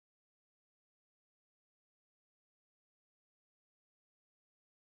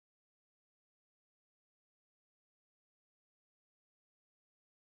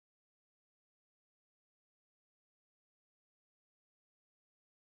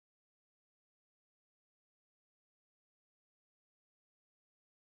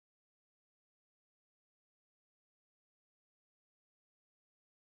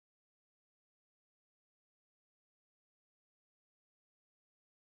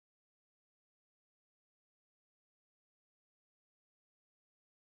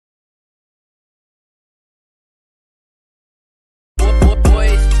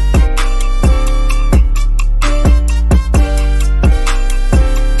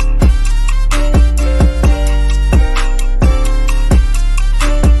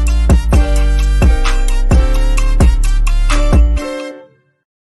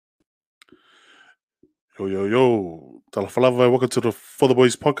Talafalava, welcome to the For the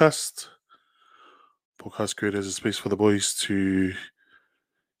Boys podcast. Podcast created as a space for the boys to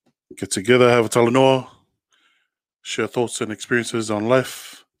get together, have a talanoa, share thoughts and experiences on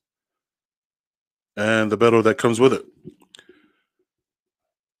life, and the battle that comes with it.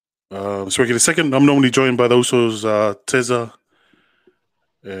 So we're second. I'm normally joined by the Usos, Teza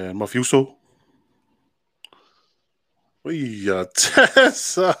and Mafiuso.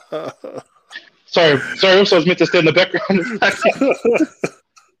 Teza. Sorry. Also, I was meant to stay in the background.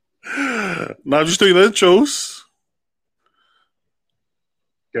 No, I'm just doing the intros.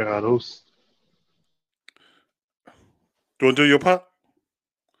 Carlos. Do you want to do your part?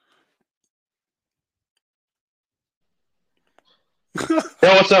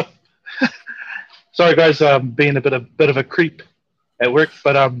 Yeah, what's up? Sorry, guys. Being a bit of a creep at work,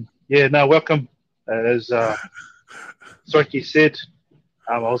 but welcome. As Swanky said,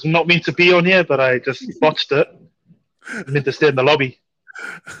 I was not meant to be on here, but I just botched it. I meant to stay in the lobby,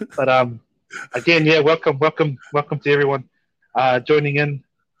 but again, welcome to everyone joining in.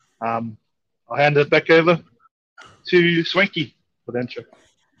 I'll hand it back over to Swanky for the intro.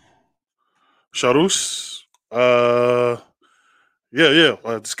 Sharus.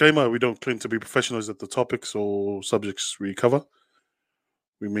 Disclaimer: we don't claim to be professionals at the topics or subjects we cover.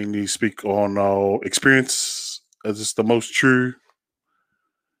 We mainly speak on our experience as it's the most true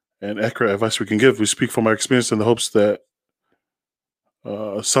and accurate advice we can give. We speak from our experience in the hopes that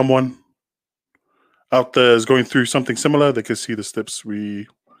someone out there is going through something similar. They can see the steps we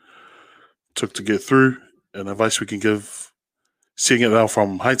took to get through and advice we can give, seeing it now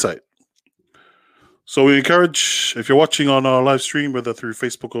from hindsight. So we encourage, if you're watching on our live stream, whether through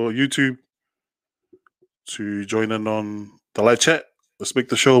Facebook or YouTube, to join in on the live chat. Let's make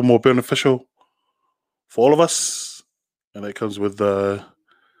the show more beneficial for all of us. And that comes with the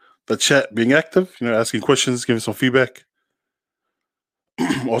chat being active, asking questions, giving some feedback.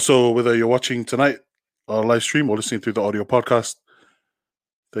 Also, whether you're watching tonight, our live stream, or listening through the audio podcast,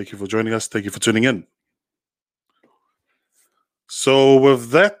 thank you for joining us. Thank you for tuning in. So with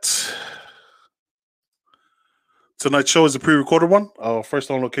that, tonight's show is a pre-recorded one. Our first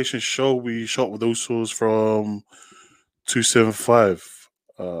on-location show we shot with the Usos from 275.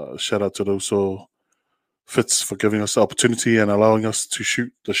 Shout out to the Uso Fitz for giving us the opportunity and allowing us to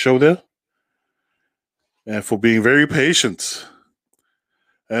shoot the show there. And for being very patient.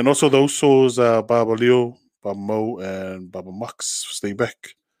 And also the Usos, Baba Leo, Baba Mo, and Baba Max staying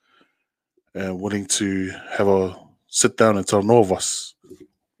back and willing to have a sit down and tell no of us.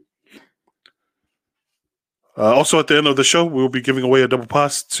 Also, at the end of the show, we'll be giving away a double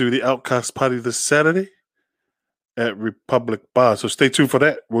pass to the Outcast party this Saturday at Republic Bar. So stay tuned for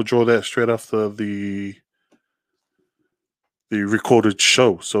that. We'll draw that straight after the recorded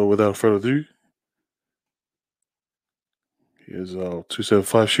show. So without further ado, here's our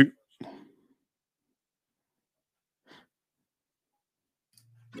 275 shoot.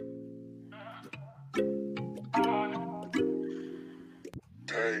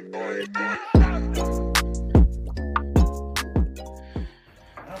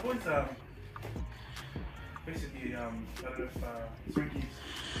 Basically, I don't know if Swanky's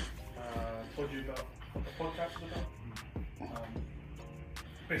told you about what the podcast is about.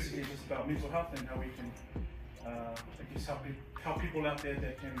 Basically, it's just about mental health and how we can, help people out there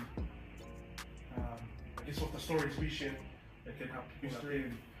that can, with the stories we share, that can help people out there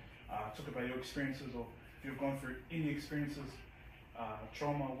and talk about your experiences, or if you've gone through any experiences,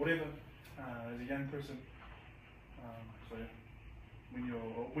 trauma, whatever, as a young person. When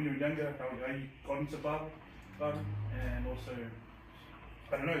you're younger, how you got into Bible, and also,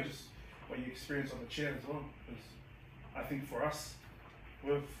 I don't know, just what you experience on the chair as well. Because I think for us,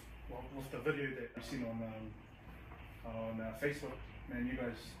 with the video that we've seen on Facebook, man, you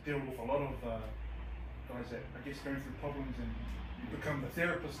guys deal with a lot of guys that going through problems, and you become the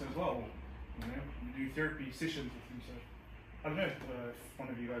therapist as well. You do therapy sessions with them. So I don't know if one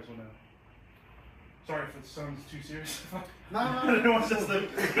of you guys want to. Sorry if it sounds too serious. No. It's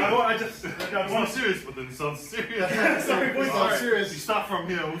not serious, but then it sounds serious. Sorry. Serious. You start from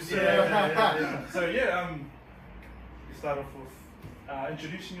here. Yeah. So you start off with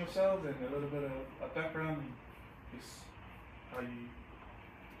introducing yourselves and a little bit of a background, and just how you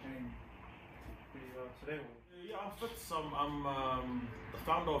came where you are today. Yeah, I'm Fitz. I'm the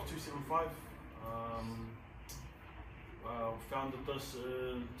founder of 275. Founded this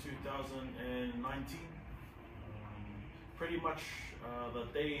in 2019. Pretty much the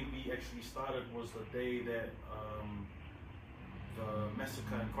day we actually started was the day that the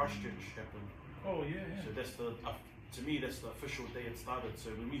massacre in Christchurch happened. Oh yeah. So that's to me that's the official day it started. So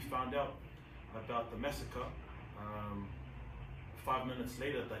when we found out about the massacre, 5 minutes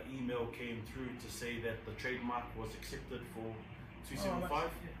later, the email came through to say that the trademark was accepted for 275.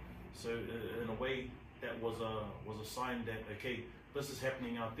 So in a way, that was a sign that okay, this is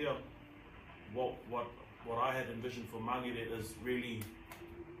happening out there. What I had envisioned for Mangere is really,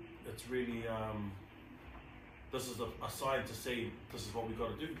 it's really this is a sign to say this is what we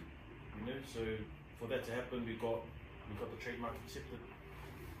got to do, you know. So for that to happen, we got the trademark accepted.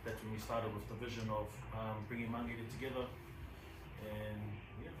 That's when we started with the vision of bringing Mangere together, and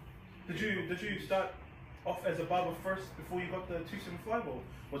yeah. Did you start off as a barber first before you got the 275, or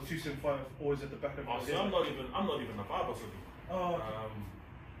was 275 always at the back of your So head? I'm not even a barber, so Oh, okay.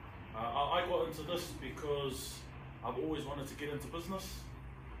 I got into this because I've always wanted to get into business,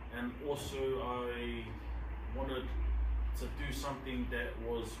 and also I wanted to do something that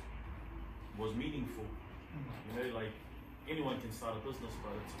was meaningful. You know, like anyone can start a business,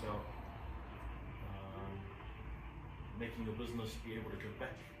 but it's about making your business be able to give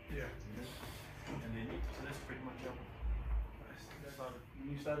back. Yeah. You know? And then so that's pretty much how I started. When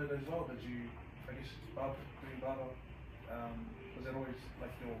you started as well, did you, I guess, doing barber, was that always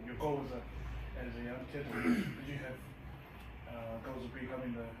like your goal as a young kid? Or did you have goals of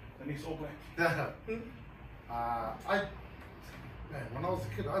becoming the next All Black? When I was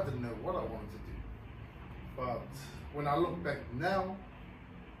a kid, I didn't know what I wanted to do. But when I look back now,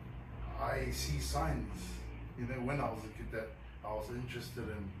 I see signs. You know, when I was a kid, that I was interested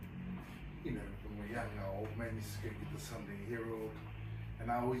in. You know, when we were young, our old man used to go get the Sunday Herald,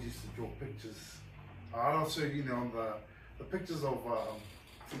 and I always used to draw pictures. I also, you know, on the pictures of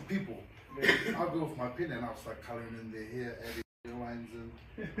some people. I'll go with my pen and I'll start colouring in their hair, adding lines in.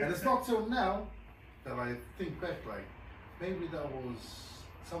 And it's not till now that I think back, like, maybe that was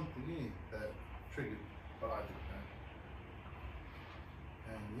something that triggered what I did.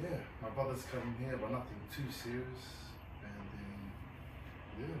 And yeah, my brother's coming here, but nothing too serious. And then,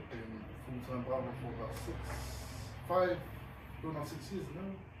 yeah, been full-time barber for about going on 6 years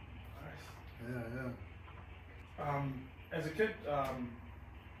now. Nice. Yeah. As a kid,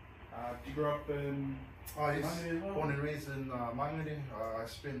 did you grow up in Oh, yes. Mangere as well? Born and raised in Mangere. I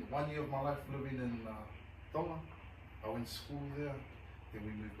spent 1 year of my life living in Tonga. I went to school there. Then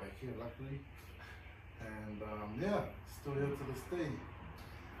we moved back here, luckily. And yeah, still here to this day.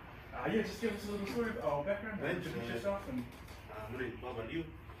 Yeah, just give us a little story about our background, Right, introduce yourself, and My name is Baba Liu.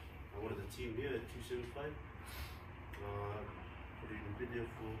 I'm one of the team here at 275. Probably been there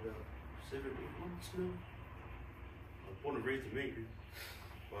for about 7-8 months now. I was born and raised in Mangere,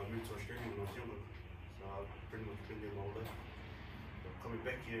 but I moved to Australia when I was younger. So I've pretty much been there my whole life. But coming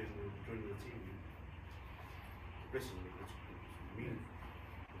back here and joining the team, basically it's meaningful.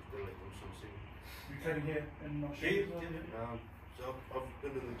 It's been like I'm so saying. you came here in Australia as well? Yeah. So I've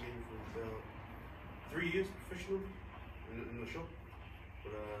been in the game for about 3 years professionally in the shop.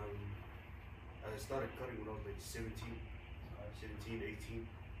 But I started cutting when I was like 17, 18.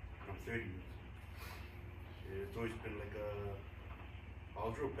 I'm 30 years. Yeah, it's always been like I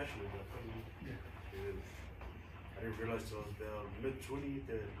was real passionate about cutting. Yeah. And I didn't realize till I was about mid-20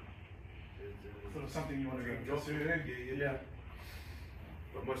 that Sort of something you wanted to dream job. pursue then? Yeah.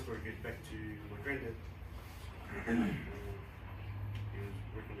 But my story goes back to my granddad. He was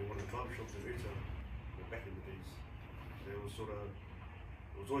working in one of the barber shops in Utah back in the days. So it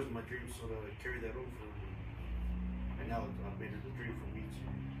was always my dream to sort of carry that on for him. And now I've made it a dream for me to,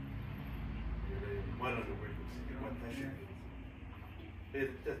 you know, my line of work, my passion. Yeah,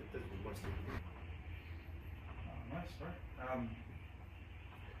 that's my story. Oh, nice, bro.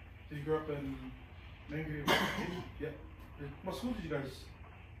 Did you grow up in Mangere? Yeah. What school did you guys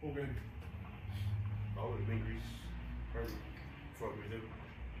all go to? I was in Greece, probably before I moved in.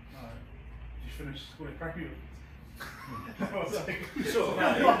 Did you finish school at Crackview? I was like, Sure.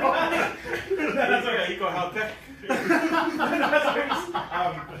 That's okay. He got held back.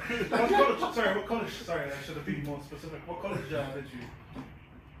 what college? Sorry, what college? Sorry, I should have been more specific. What college did you?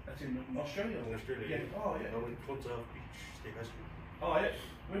 That's in Australia. In Australia, Yeah. Oh yeah. I went to Quanta Beach State High School. Oh yeah.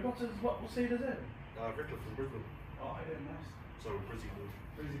 Whereabouts is what state is it? Redcliffe from Brooklyn. Oh yeah, nice. So we're pretty good.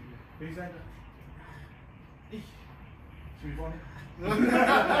 Crazy. Who's that? Should we find it?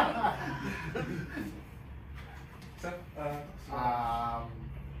 So,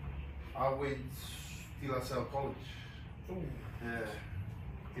 I went to De La Salle College. ooh. Yeah.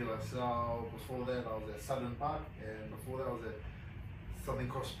 De La Salle. Before that, I was at Southern Park, and before that, I was at Southern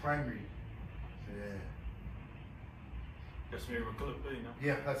Cross Primary. Yeah. That's Mary McCullough, you know.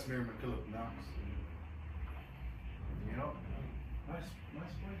 Yeah, that's Mary McKillop now. You know. Nice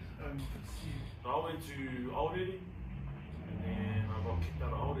place. Let's see. So I went to Aorere, and then I got kicked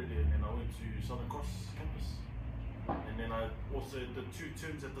out of Aorere, and then I went to Southern Cross campus. And then I also did 2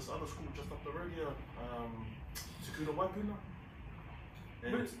 terms at this other school just up the road here, Tukuta Waipuna.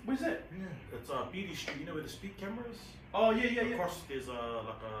 And Where's that? Yeah. it's BD Street, you know where the speed camera is? Oh yeah. Across there's like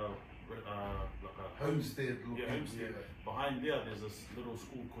a Homestead looking. homestead. Behind there, there's this little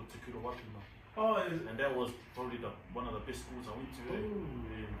school called Tukuta Waipuna. Oh, And that was probably one of the best schools I went to.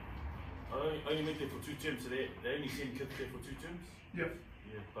 Yeah. I only went there for 2 terms, so they only send kids there for 2 terms. yeah.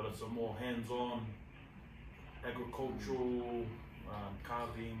 Yeah, but it's a more hands-on, agricultural,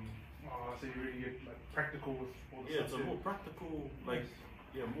 carving. Oh, so you really get like practical with all the Yeah, it's stuff. a more practical, like,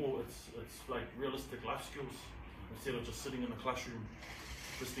 more. It's like realistic life skills instead of just sitting in a classroom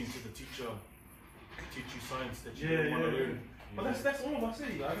listening to the teacher teach you science that you don't want to learn. But that's all of us. I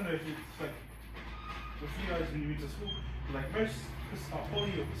don't know if it's like with you guys when you went to school, like most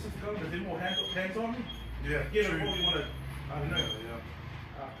Poly or Pacific Islanders, they're more hands-on. Yeah, Yeah, they true. probably want to, I don't know,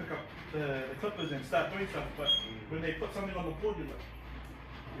 Yeah. pick up the clippers and start doing stuff. But when they put something on the board, you're like,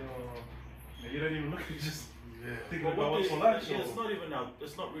 you don't even look. You just think But about what what's they- for lunch. yeah, or-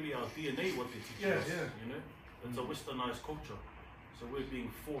 it's not really our DNA what they teach Yeah, us. yeah. You know, it's a westernized culture, so we're being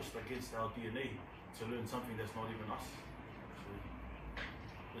forced against our DNA to learn something that's not even us.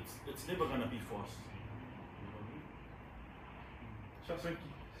 So it's never gonna be for us. You know what I mean? Shot Swanky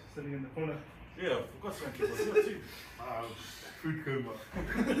sitting in the corner. Yeah, I forgot Swanky was here too. Food coma.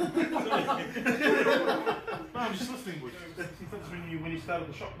 No, I'm just listening. When you started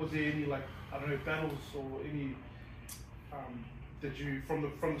the shop, was there any like I don't know battles or any? Did you from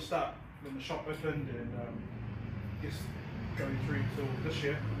the start when the shop opened and I guess going through till this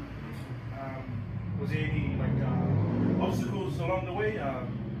year? Was there any like obstacles along the way?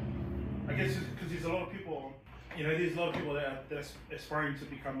 I guess because there's a lot of people. There's a lot of people that's aspiring to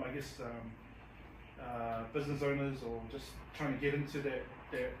become, I guess, business owners or just trying to get into that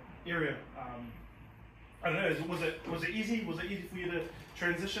area. I don't know. Was it easy? Was it easy for you to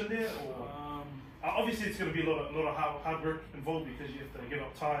transition there, or obviously it's going to be a lot of hard work involved because you have to give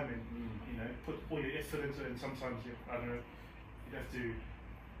up time and put all your effort into it. And sometimes you have to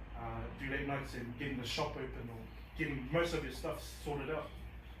do late nights and getting the shop open or getting most of your stuff sorted out.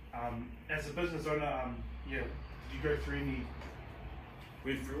 As a business owner, did you go through any?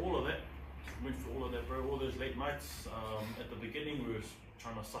 Went through all of that. Bro. All those late nights. At the beginning, we were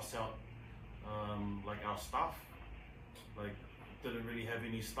trying to suss out like our staff. Like, didn't really have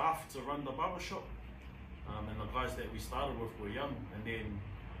any staff to run the barber shop. And the guys that we started with were young. And then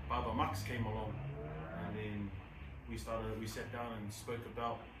Barber Max came along, and then we sat down and spoke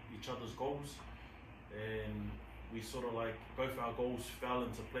about each other's goals, and we sort of like both our goals fell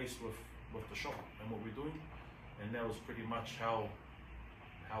into place with the shop and what we're doing, and that was pretty much how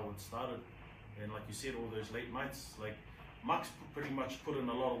it started. And like you said, all those late nights, like Max pretty much put in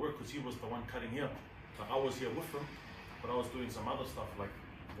a lot of work because he was the one cutting here. Like I was here with him, but I was doing some other stuff, like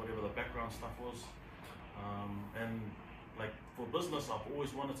whatever the background stuff was. And like for business, I've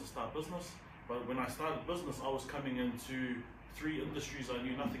always wanted to start business, but when I started business, I was coming into 3 industries I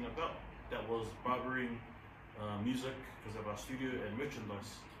knew nothing about. That was barbering, music because of our studio, and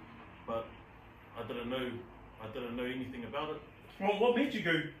merchandise. But I didn't know anything about it. Well, what made you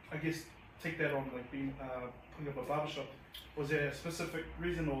go? I guess take that on, like being putting up a barbershop. Was there a specific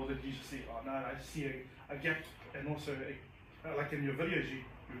reason, or did you just say, "Oh no, I see a gap," and also like in your videos,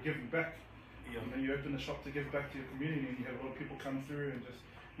 you're giving back. Yeah. You open the shop to give back to your community, and you have a lot of people come through and just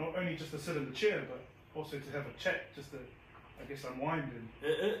not only just to sit in the chair, but also to have a chat, just to, I guess, unwind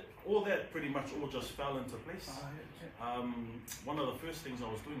and. All that pretty much all just fell into place. Yeah. One of the first things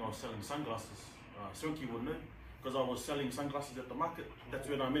I was doing, I was selling sunglasses. Swanky would know, because I was selling sunglasses at the market. That's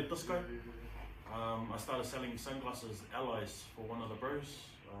when I met this guy. I started selling sunglasses allies for one of the bros.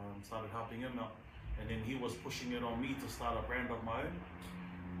 Started helping him out, and then he was pushing it on me to start a brand of my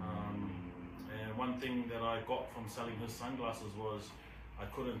own. And one thing that I got from selling his sunglasses was I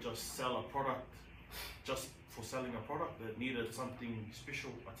couldn't just sell a product just for selling a product. That needed something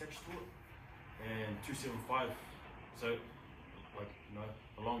special attached to it. And 275, so like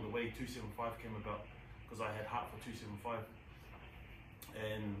along the way 275 came about because I had heart for 275,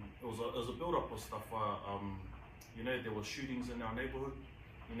 and it was a build up of stuff. There were shootings in our neighborhood.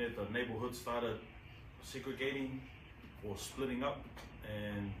 The neighborhood started segregating or splitting up,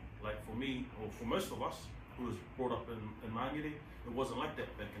 and like for me, or for most of us who was brought up in Mangere, it wasn't like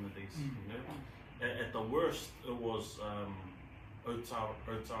that back in the days. At the worst, it was Otara,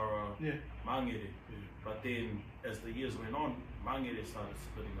 Mangere. But then as the years went on, Mangere started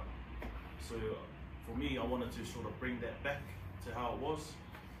splitting up. So for me, I wanted to sort of bring that back to how it was,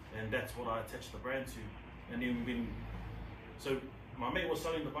 and that's what I attached the brand to. And then so my mate was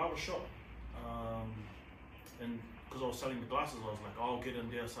selling the barber shop, and because I was selling the glasses, I was like, I'll get in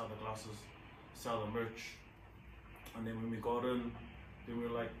there, sell the glasses, sell the merch. And then when we got in, then we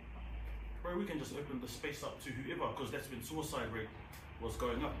were like, bro, we can just open the space up to whoever, because that's when suicide rate was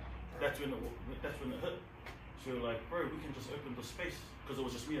going up. That's when it hit. So we were like, bro, we can just open the space, because it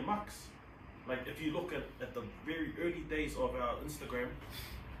was just me and Max. Like if you look at the very early days of our Instagram,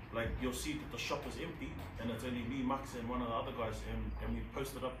 like you'll see that the shop is empty and it's only me, Max, and one of the other guys, and we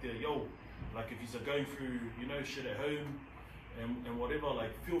posted up there, yo, like if you're going through, you know, shit at home and whatever,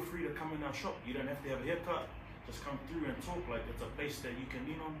 like feel free to come in our shop. You don't have to have a haircut, just come through and talk. Like it's a place that you can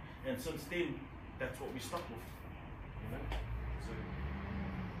lean on. And since then, that's what we stuck with, you know. So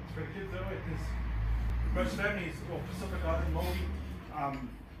It's for the kids though, because most families, well, Pacific Island, Māori,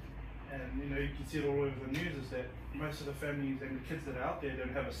 and you know, you can see it all over the news, is that most of the families and the kids that are out there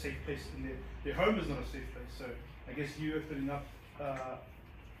don't have a safe place in their home is not a safe place. So I guess you opening up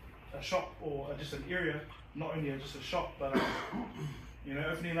a shop or just an area, not only just a shop, but you know,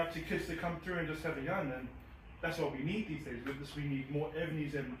 opening up to kids to come through and just have a yarn, and that's what we need these days. With this, we need more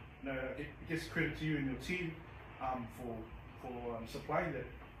avenues, and you know, I guess credit to you and your team for supplying that.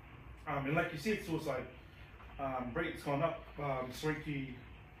 And like you said, suicide rate's gone up. Swanky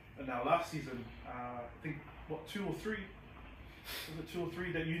in our last season, I think what 2 or 3, was it 2 or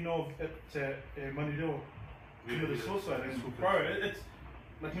 3 that you know of at Manurua committed suicide? And bro, it's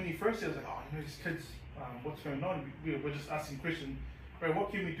like when you first said, I was like, oh, you know, these kids, what's going on? We're just asking questions, bro. What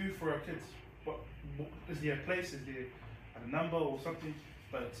can we do for our kids? What is there a place? Is there a number or something?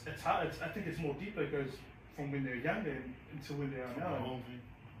 But it's hard. I think it's more deeper. It goes from when they're younger until when they are now.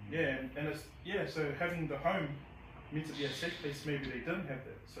 Yeah, and it's so having the home meant to be a safe place. Maybe they didn't have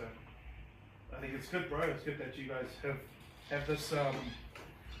that. So I think it's good, bro. It's good that you guys have this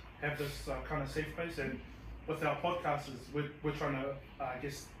kind of safe place. And with our podcasts, we're trying to I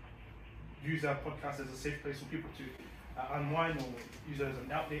guess use our podcast as a safe place for people to unwind, or use it as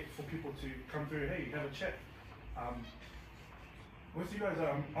an outlet for people to come through. Hey, have a chat. With you guys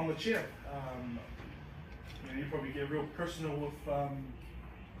on the chair, you know, you probably get real personal with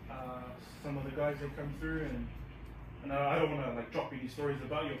some of the guys that come through, and I don't want to like drop any stories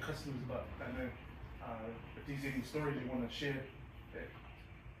about your customers, but I know if there's any stories you want to share, that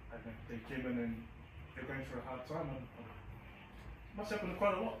I know they came in and they're going through a hard time. Must happen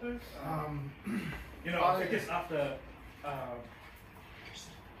quite a lot though. You know, I guess after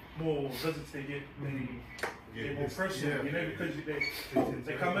more visits they get, they're more personal, you know, because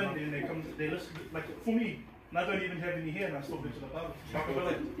they come in and they listen. Like for me, and I don't even have any hair, and I still go to the barber.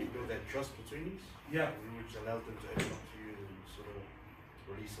 You build that trust between you. Yeah. Which allows them to open up to you and sort of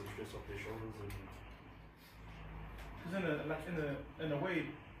release some stress off their shoulders. Because in a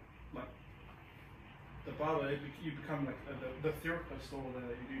way, like the barber, you become like the therapist, or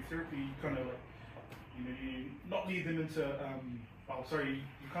you do therapy. You kind of like, you know, you not lead them into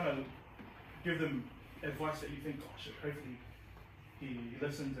you kind of give them advice that you think, oh shit, hopefully he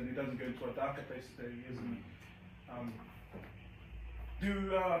listens and he doesn't go into a darker place that he is. And I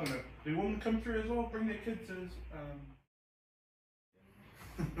don't know, do women come through as well, bring their kids as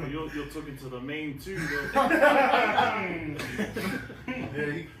you're talking to the main two.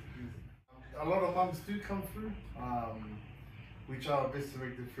 A lot of mums do come through. We try our best to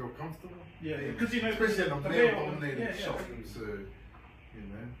make them feel comfortable. Yeah, because you know, especially in a male-dominated shop, yeah. so you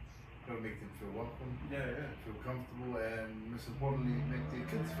know, gotta make them feel welcome, feel comfortable, and most importantly, make their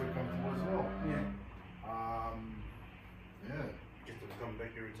kids feel comfortable as well. Get them to come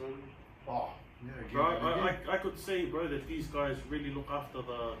back every time. Oh, yeah. Bro, I could say, bro, that these guys really look after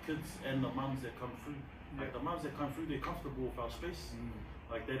the kids and the mums that come through. Like the mums that come through, they're comfortable with our space.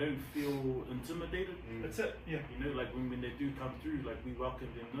 Like they don't feel intimidated. That's it. Yeah. You know, like when they do come through, like we welcome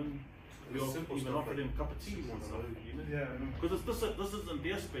them in. We even offer them a cup of tea and stuff. You know. Yeah. Because this isn't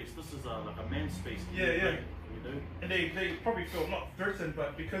their space. This is like a man's space. Yeah. You know. And they probably feel not threatened,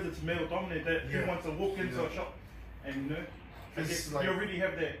 but because it's male dominated, that who wants to walk into a shop, and you know, I guess you already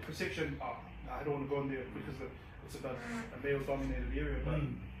have that perception. Oh, I don't want to go in there because it's about a male dominated area. But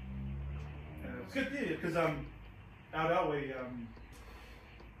it's good, yeah, because out our way,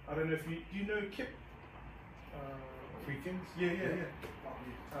 I don't know if you know Kip. Three Kings? Yeah.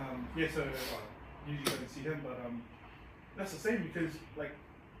 So usually don't see him, but that's the same, because like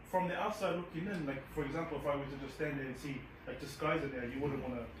from the outside looking in, like for example, if I were to just stand there and see like just guys in there, you wouldn't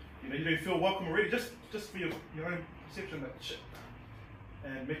want to, you know, you don't feel welcome already, just for your own perception that shit.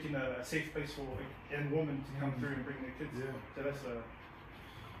 And making a safe place for a young woman to come through and bring their kids. Yeah. So that's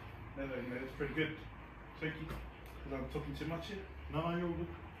that's pretty good. Thank you. Because I'm talking too much here. No, you're all good.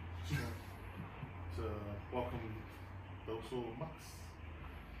 So welcome also Max.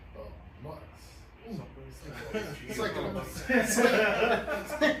 Oh, Max. It's like a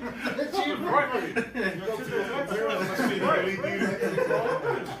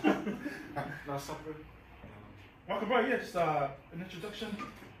Welcome, bro. Yeah, just an introduction.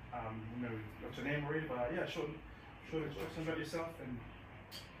 You know, what's your name already, but yeah, short introduction about yourself and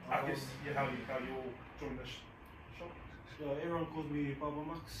I guess how you all joined the shop. So everyone calls me Baba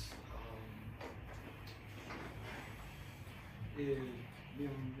Max. Yeah, me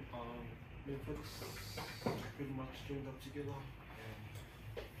and Flex pretty much joined up together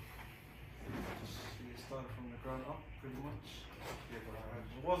and just started from the ground up pretty much. Yeah, but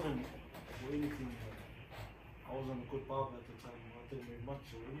it wasn't for anything. I wasn't a good barber at the time. I didn't know much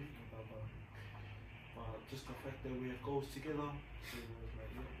or anything about barbering. But just the fact that we had goals together, so it was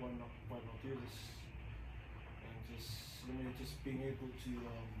like, yeah, why not do this? And just just being able to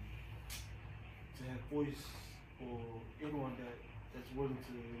have boys or anyone that's willing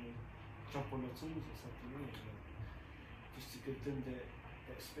to jump on the tools or something, just to give them that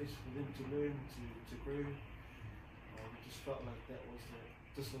space for them to learn, to grow. We just felt like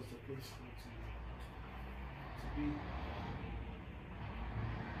this was the place for it to be.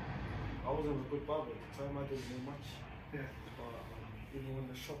 I wasn't a good barber at the time, I didn't know much. Yeah. But even when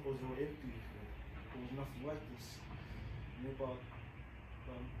the shop was all empty, there was nothing like this. But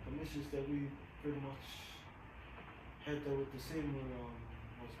the message that we pretty much had that with the same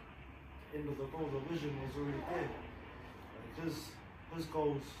was the end of the goal, the vision was already there. Like his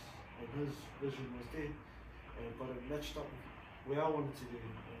goals and his vision was there, but it matched up where I wanted to go.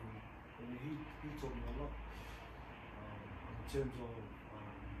 And he taught me a lot in terms of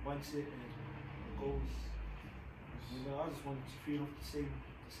mindset and goals. I just wanted to feed off the same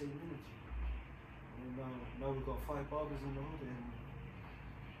energy. And now we've got 5 barbers in the hood and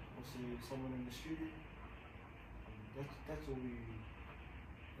also someone in the studio. And that's all we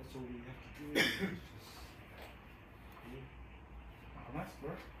have to do. It's just, yeah. Oh, nice,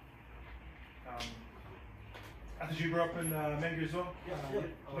 bro. Did you grow up in Mango as well? Yeah.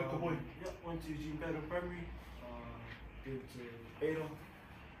 Local boy. Yeah, went to Gene Beta Primary, did Beta,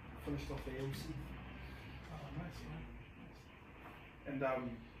 finished off at MC. Oh, nice, man. Nice. And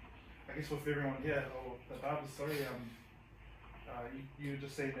I guess with everyone here, or the barber, sorry, you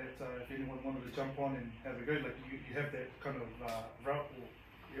just say that if anyone wanted to jump on and have a go, like you have that kind of route or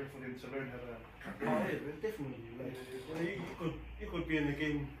here for them to learn how to. Oh yeah, definitely. Like, you could be in the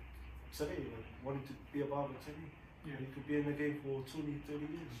game today, like wanting to be a barber today. Yeah. You could be in the game for 20, 30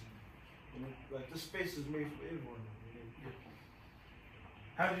 years. Like this space is made for everyone.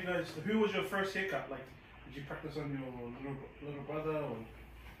 How did you guys? Who was your first haircut? Like, did you practice on your little brother or?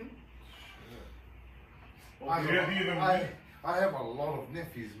 I have a lot of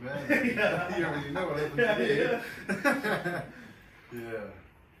nephews, man. You already know what happened to me. Yeah.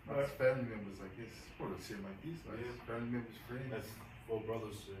 That's family members, I guess. Probably the same like these guys. Yeah. Family members, friends. That's 4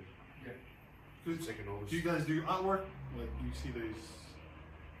 brothers. Yeah. Second oldest. Do you guys do artwork? Like, do you see those?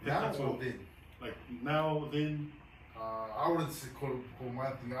 Now or then? Like now, then. I wouldn't say call my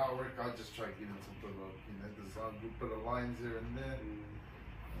thing artwork. I just try to get into a design, a bit of lines here and there.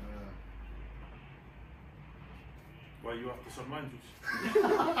 Why you after some mind juice?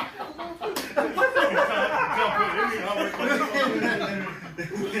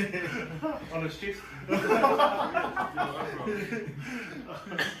 On his chest.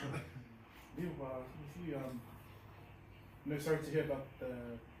 No, sorry to hear about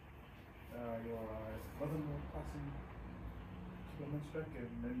your mother-in-law passing a couple of months back, and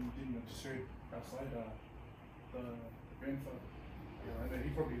then you didn't just heard outside the grandfather. Yeah, I know he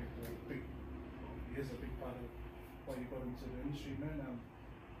probably he is a big part of why you got into the industry, man.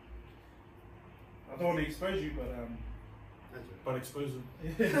 I don't want to expose you, But expose him.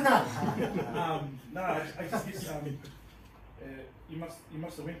 no, I just guess you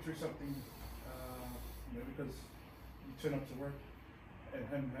must have went through something, because you turn up to work and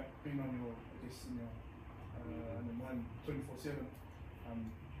him being on your, on your mind 24/7.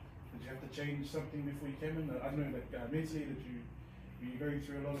 Did you have to change something before you came in? I know that mentally that were you going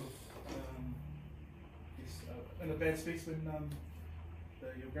through a lot of in a bad space when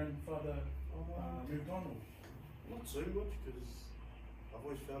your grandfather moved on? Or? Not so much, because I've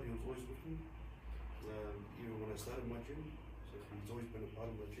always felt he was always with me. Even when I started my journey, so he's always been a part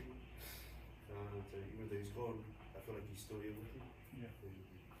of my journey. Even though he's gone, I feel like he's still here with me. Yeah.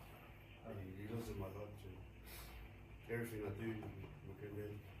 He lives in my heart. So everything I do, my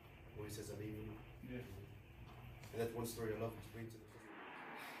granddad always says I leave him. Yeah. And that's one story I love to explain to the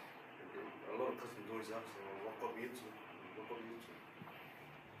customers. A lot of customers always ask, what got me into it? What got me into it?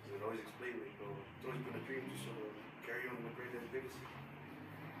 And I always explain, like, it's always been a dream to sort of carry on my granddad's legacy.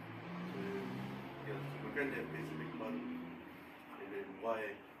 because my granddad plays a big part and then why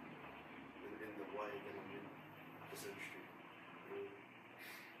in the why that I'm in this industry.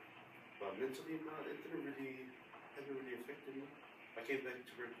 But mentally, it hasn't really affected me. I came back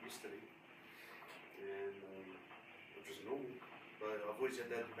to work yesterday, and which was normal. But I've always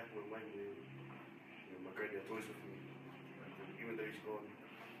had that in the back of my mind. My granddad's always with me, even though he's gone.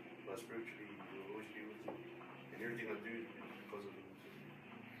 But spiritually, he'll always be with me, and everything I do is because of him.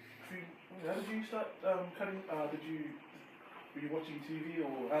 How did you start cutting? Were you watching TV,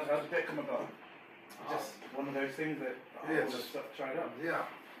 or how did that come about? Just one of those things that just try it out. Yeah.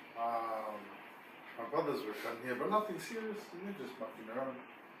 My brothers were cutting here, but nothing serious. Just mucking around.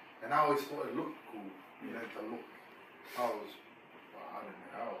 And I always thought it looked cool. You know, to look. I don't know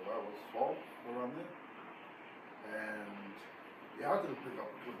how. I was 12 around there. And yeah, I didn't pick up a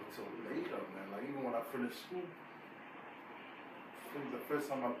clip until later, man. Like even when I finished school. I think the first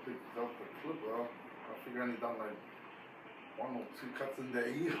time I picked up a clip, I figured I only done like 1 or 2 cuts in that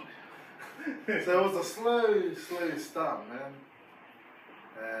year. So it was a slow start, man.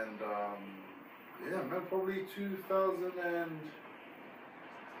 And yeah, man, probably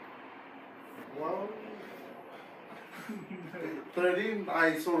 2013,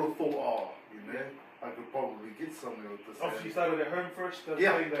 I sort of thought, I could probably get somewhere with this. Obviously, you started at home first, the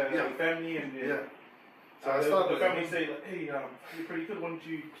family, and so I started. The family say, like, hey, you're pretty good, why don't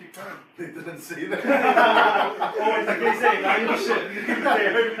you keep going? They didn't say that. Always like they say, nah, you're shit. You can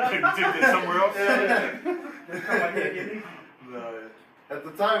take it somewhere else. They come like, yeah, get me. No, at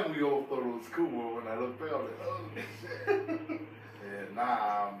the time we all thought it was cool, but when I looked back, I was like, oh shit.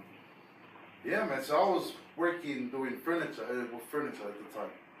 Yeah, man, so I was working doing furniture, with furniture at the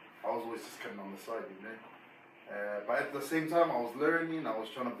time. I was always just cutting on the side, but at the same time, I was learning, I was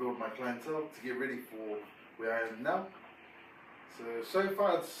trying to build my clientele to get ready for where I am now. So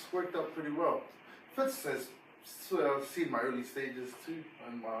far, it's worked out pretty well. Fitz has seen my early stages too,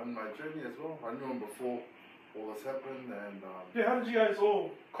 on my journey as well. I knew him before all this happened, and how did you guys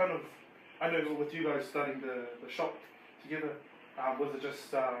all kind of? I know with you guys starting the shop together, was it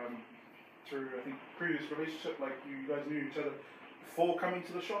just through I think previous relationship, like you guys knew each other before coming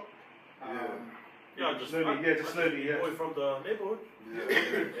to the shop? Just slowly. Boy from the neighborhood,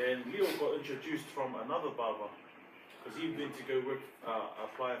 and Leo got introduced from another barber because he'd been to go work,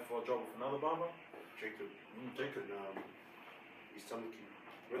 apply for a job with another barber. Jacob. He's Tamaki.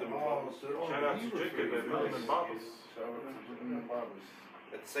 Shout out to Jacob at Milliman Barbers.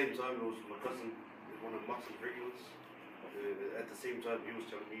 At the same time, it was my cousin, one of Max's regulars. At the same time, he was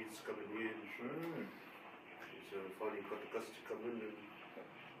telling me he's coming here. So finally got the cousin to come in. And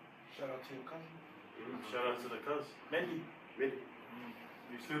shout out to your cousin. Shout out to the cuz. Mandy.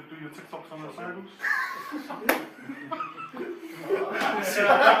 You still do your TikToks on the sandals? I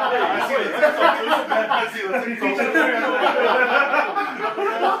see the TikTok.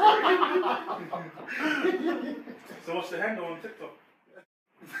 So what's the handle on TikTok?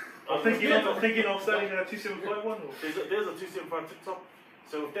 I'm thinking of starting a 2751 or? There's a 275 TikTok.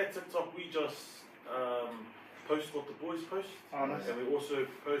 So with that TikTok, we just post what the boys post, nice. And we also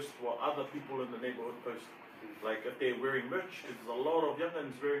post what other people in the neighborhood post. Like if they're wearing merch, because there's a lot of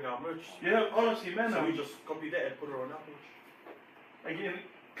youngins wearing our merch. Yeah, honestly, man. So we just copy that and put it on our page. Again,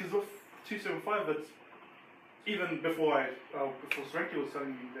 because with 275, it's even before before Sranky was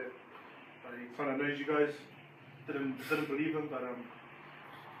telling me that he kind of knows you guys, didn't believe him, but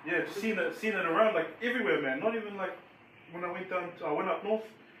yeah, just seeing it around like everywhere, man. Not even like when I went up north. A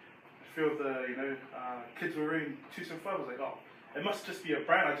few of the kids were wearing 275. I was like, oh, it must just be a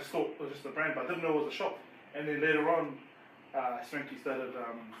brand. I just thought it was just a brand, but I didn't know it was a shop. And then later on, Swanky started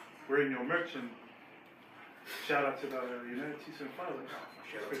wearing your merch, and shout out to the 275. Like, oh,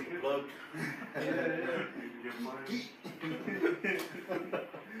 shout out pretty to good. the plug.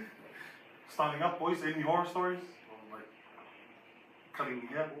 Starting up, boys. Any horror stories? Or like cutting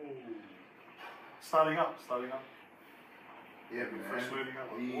hair? Starting up. yeah, man. First learning up.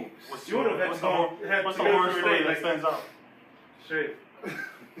 What's the horror story that stands out? Straight. My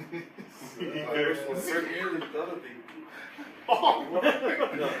first one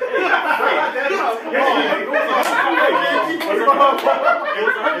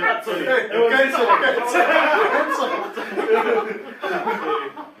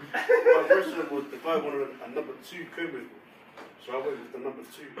was the guy wanted a number 2 Kermit, so I went with the number 2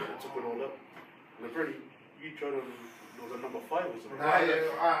 and took it all up. And apparently, you tried to. There was a number 5 or something.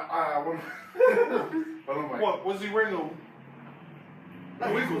 What was he wearing? No,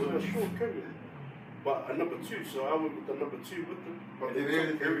 he was a short Kermit. But a number 2, so I went with the number 2 with them. But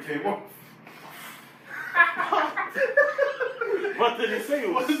then everything came off. What did he say?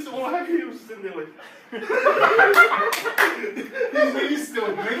 What happened? He was sitting there like. He's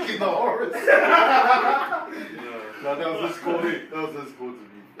still making the horrors. No. No, that was his call. That was his call to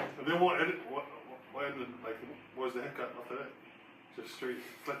me. And then what ended, like, what was the haircut after that? Just straight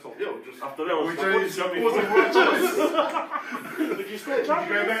flat top. Yo, just After that was Which like, what is- did you wasn't have my choice. Did you still Did you jump?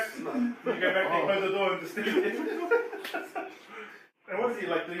 go back? no. Did you go back and close the door and just stay there? And what is he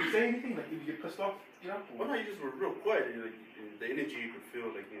like? Did he say anything? Like, did you get pissed off? You know? Well, no, you just were real quiet. Like the energy you could feel,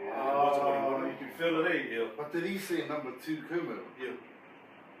 like it wasn't what you Oh, wanted. you can feel it, eh? Yeah, But did he say number 2 Como? yeah.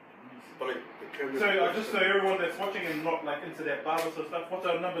 But like the camera. So, just so everyone that's watching and not like into that barber sort of stuff, what's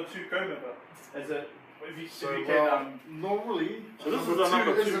our number 2 comb over? Is it, if you can, normally, So this is number a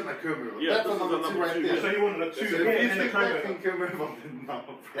number 2 two. isn't a Como. Yeah, That's this a is a number 2 number right two. there. so you wanted a 2 So if yeah, you and then a think comb that over. can come over, then no.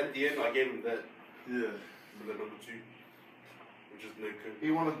 At the end, I gave him that Yeah. for the number 2, which is no curve.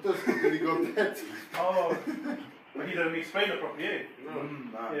 He wanted this, but then he got that. Oh, but he didn't explain it properly, eh? No.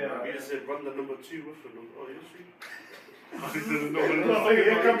 Nah, Yeah. nah. He just said run the number 2 with the number. Oh, you see? I didn't know what it Oh, was.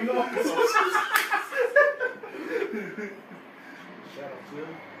 here comes the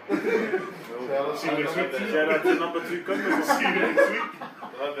Shout out See you next week. Shout out to number 2 coming. See you next week.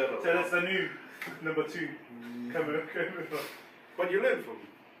 I better. So that's the new number 2 comb over. But you learn from.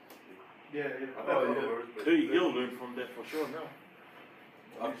 Yeah, I yeah. bet Oh, a lot yeah. of words, but He'll learn from that for sure now.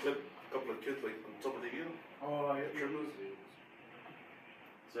 I've clipped a couple of kids like on top of the ear. Oh, yeah. Trimmers.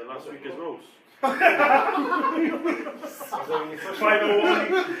 So last week as Rose. Final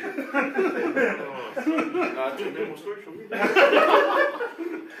warning. Nah, do no more stories from me.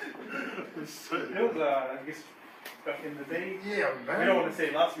 It was, I guess, back in the day. Yeah, man. We don't want to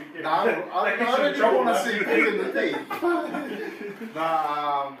say last week. Yeah. Nah, I That gets you in don't trouble, want to man. say back in the day.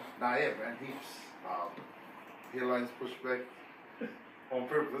 Nah, yeah, man, heaps. Hairlines pushed back on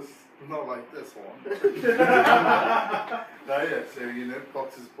purpose, not like this one. Nah, yeah, so,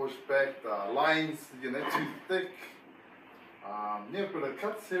 boxes pushed back, the lines, too thick. Yeah, but the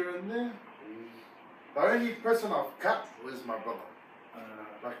cuts here and there. The only person I've cut was my brother.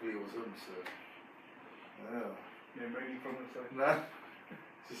 Luckily it was him, so. Yeah. Yeah, maybe from the side. Nah.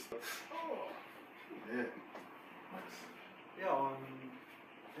 Just. Yeah. Yeah,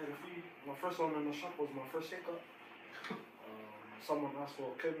 had a few. My first one in the shop was my first haircut. Someone asked for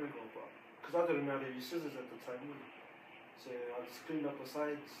a comb over, but because I didn't know how to use scissors at the time, really. So I just cleaned up the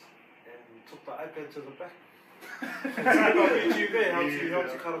sides and took the iPad to the back. On YouTube, how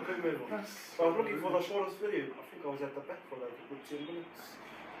to cut a comb over. So I was looking for the shortest video. I think I was at the back for like a good 10 minutes.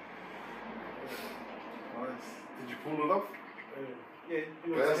 Nice. Did you pull it off? Yeah,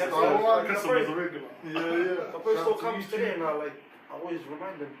 That's the the one. Customers are regular. Yeah. The boy still comes today and I always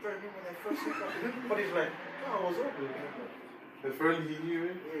remind him, bro, remember that first haircut? But he's like, no, I was over it. If only he knew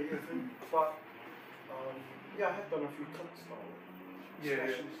it. But yeah, I have done a few cuts now. Yeah,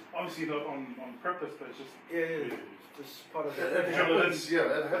 Slashes. obviously not on purpose, but it's just Yeah, it's just part of It it. happens,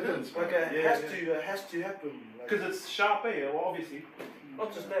 yeah, it happens. Like man. it has to happen. Like, because it's sharp, eh? Well, obviously.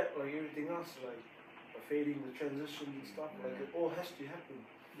 not just that, like everything else, like the fading, the transitions and stuff. Like it all has to happen.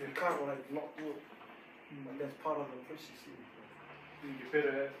 You can't like not do it. Like that's part of the process. You get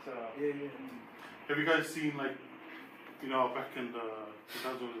better at. Yeah. Have you guys seen, like, back in the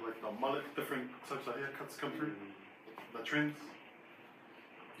 2000s, like the mullet, different types of haircuts come through? The trends?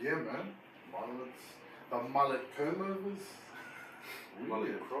 Yeah, man. Mullets. The mullet comb overs.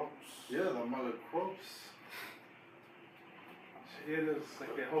 Mullet crops. Yeah, the mullet crops. Yeah, there's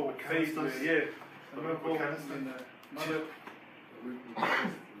like that whole McAllister's. phase where, yeah. The McAllister. and the mother,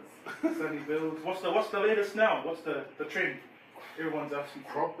 Sunny Bills. What's the latest now? What's the trend? Everyone's asking.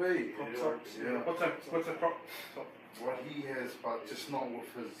 Crop, eh? Crop tops. Yeah. What's a crop top? What he has, but just not with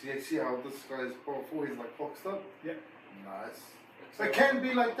his. Yeah, see how this guy's before he's like boxed up? Yeah. Nice. It can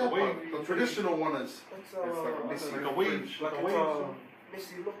be like that, The way but the traditional one is. It's It's like a messy like a wave. like Like a it's wave. a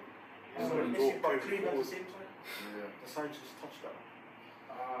messy look. It's Oh, like it's messy all but curvy clean at the forward. same time. Yeah. The sides just touched up.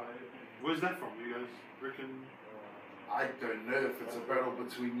 Where's that from? You guys reckon? I don't know if it's a battle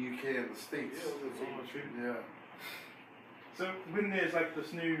between UK and the States. Oh, true. Yeah. So when there's like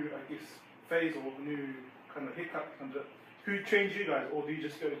this new, I guess, phase or new kind of hiccup comes up, who trains you guys, or do you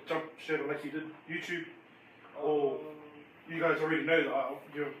just go jump straight like you did YouTube, or you guys already know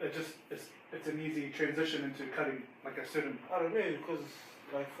that it's an easy transition into cutting like a certain. I don't know, because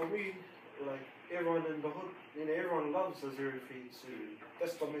like for me, like everyone in the hood, everyone loves the zero feeds. So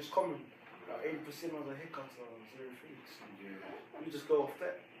that's the most common. Like 80% of the haircuts are zero feeds. Yeah. You just go off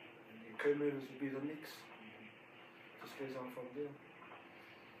that, and your comb overs will be the next. Just goes on from there.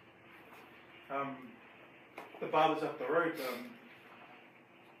 The barbers up the road,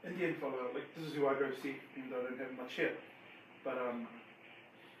 Indian fella, like this is who I go see, even though I don't have much hair. but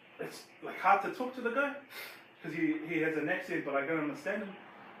it's like hard to talk to the guy because he has an accent, but I don't understand him.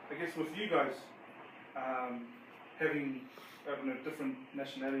 I guess with you guys having I don't know different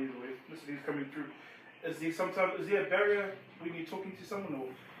nationalities or ethnicities coming through, is there a barrier when you're talking to someone, or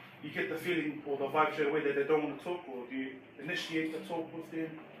you get the feeling or the vibe straight away that they don't want to talk, or do you initiate the talk with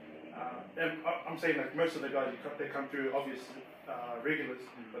them? And I'm saying like most of the guys they come through obvious regulars,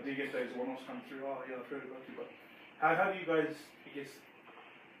 but do you get those one-offs come through? Oh yeah, I've heard about you, but how do you guys I guess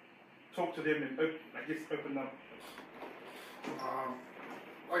talk to them and open up?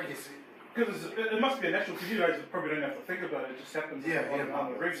 I guess Because it must be a natural, because you guys probably don't have to think about it, it just happens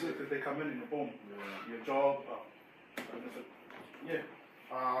on the regular, that's it. because they come in and boom, your job,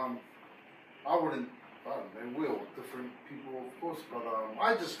 I wouldn't. I don't know. We're all different people, of course, but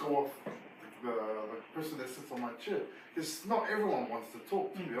I just go off the person that sits on my chair. Because not everyone wants to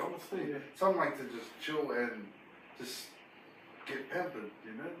talk, to be honest. Some like to just chill and just get pampered,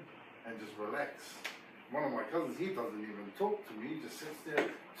 you know, and just relax. One of my cousins, he doesn't even talk to me. He just sits there.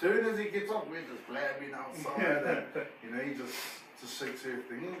 As soon as he gets up, we're just blabbing outside, and you know, he just shakes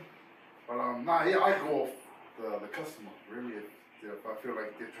everything in. But I go off the customer really. If I feel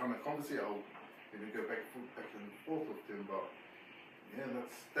like they're trying to conversate, I'll go back and forth with them. But yeah,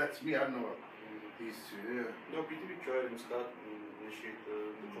 that's me. I know these two. Yeah. No, we do try and start and initiate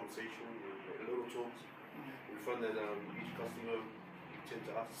the conversation, little talks. We find that each customer tend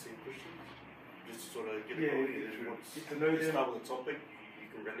to ask the same questions, just to sort of get it going. And once get to know them. Start with a topic you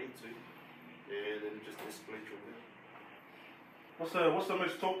can relate to, and then just escalate from there. What's the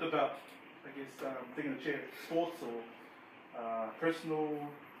most talked about? I guess thing in the chair, sports or personal.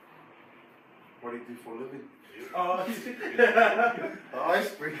 What do you do for a living? Oh,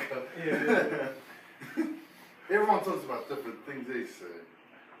 icebreaker. Yeah. Everyone talks about different things, so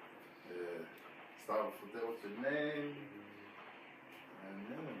yeah. Start off with that. What's your name? And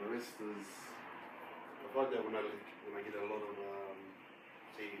the rest is. I find that when I get a lot of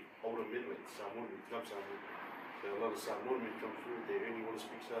say older men like Samoan, a lot of Samoan men come through. They only want to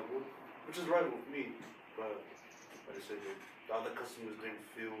speak Samoan, which is right with me, but I just said that the other customers don't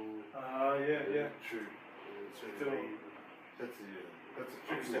feel. True. That's a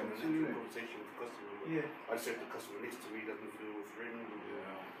tricky one too. Conversation with the customer. I just said the customer next to me doesn't feel threatened.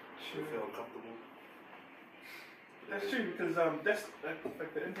 Feel uncomfortable. That's true, because that's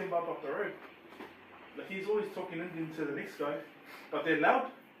like the Indian barber up the road. Like he's always talking Indian to the next guy, but they're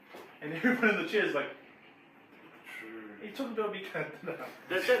loud, and everyone in the chair is like, True. "Are you talking about me?"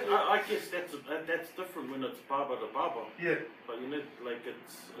 I guess that's different when it's barber to barber. Yeah. But you know, like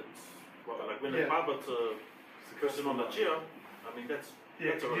like when it's barber to the person on the chair. I mean, that's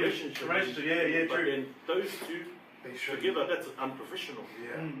a relationship. Yeah, but true. then those two They should. together, that's unprofessional.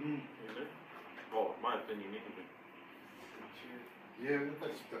 Yeah. Mm-hmm. You know, well, in my opinion, anyway. Yeah,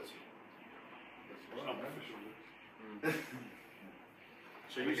 that's unofficial.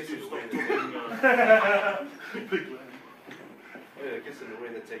 So you I guess two it's stop weird. talking. Yeah, I guess in a way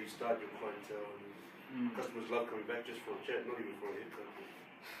that's how you start your clientele. And customers love coming back just for a chat, not even for a haircut.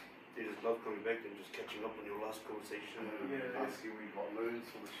 They just love coming back and just catching up on your last conversation. Asking we got loads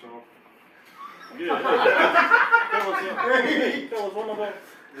for the shop. Yeah, that was one of our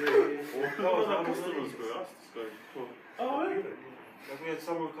customers who asked this guy. Oh, really? Like we had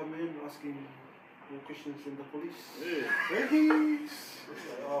someone come in asking more questions than the police. Yeah.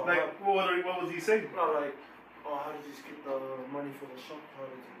 Like, what was he saying? How did he get the money for the shop? How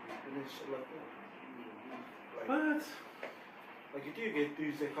did he, and shit like that. What? Like you do get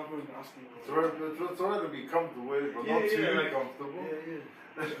dudes that come in asking. It's alright to be comfortable, but not too comfortable.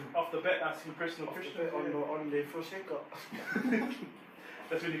 Yeah. Off the bat, asking personal Off the questions. bat on their first haircut.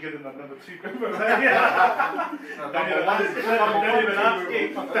 That's when you get in that number 2 group. Number Don't even ask.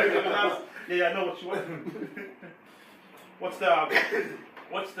 one. Don't even ask. Yeah, I know what you want. What's the I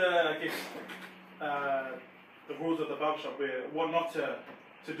guess the rules of the barbershop where what not to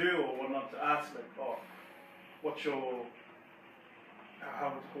do or what not to ask? Like, what's your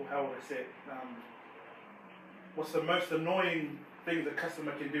how would I say it? What's the most annoying thing the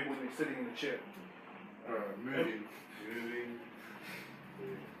customer can do when they're sitting in a chair? Moving.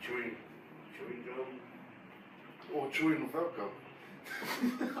 Chewing gum. Or chewing with alcohol.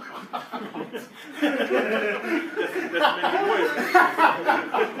 That's many boys.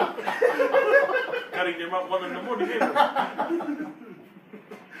 Cutting them up 1 in the morning.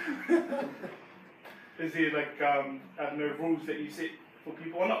 Is there like I don't know rules that you set for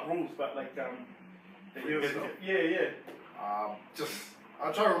people? Well, not rules, but like that you Just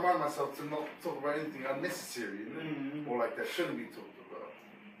I try to remind myself to not talk about anything unnecessary, you know? Or like that shouldn't be talked about.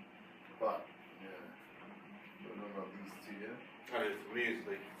 But yeah, don't know about these two, yeah. And for me, it's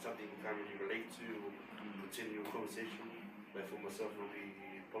like something you can't really relate to or continue a conversation. Like for myself, it'll be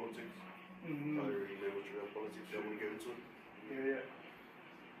politics. I don't really know much about politics, so I won't go into it. Yeah.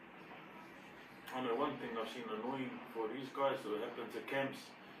 I know one thing I've seen annoying for these guys that happens at camps.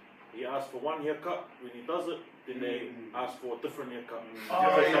 He asks for one haircut. When he does it, then they ask for a different haircut.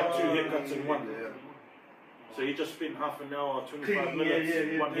 Oh, So it's yeah. like 2 haircuts in one. Yeah. So you just spend half an hour, 25 Cleaning, minutes,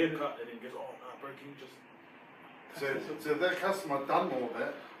 yeah, one yeah. haircut, and then goes, oh no, bro, can you just... So that customer done all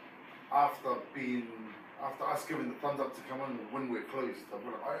that after us giving the thumbs up to come in when we're closed. I'm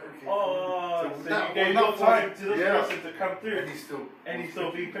like, okay. Oh, so that- you gave well, no that time was- to this yeah. person to come through, And he's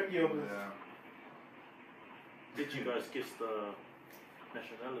still being picky on this. Yeah. Did you guys guess the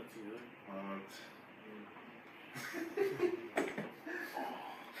nationality though?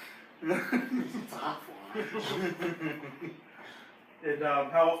 It's a hard one. And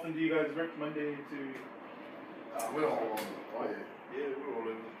how often do you guys work Monday to? We're all on oh yeah. Yeah, we're all over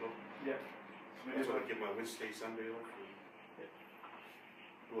the clock. Yeah. That's why I get my Wednesday, Sunday off.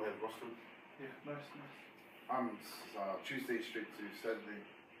 We'll have roster. Yeah, nice. I'm Tuesday straight to Saturday.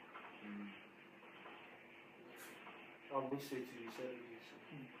 I'm Wednesday to Saturday.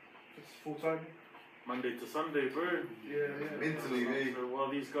 It's full time. Monday to Sunday, bro. Yeah. Mentally, eh? So while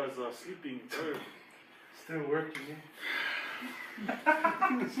these guys are sleeping, bro. Still working, yeah.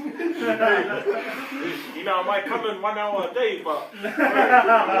 You know, I might come in 1 hour a day, but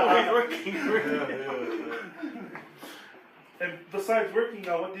I'm always working, bro. And besides working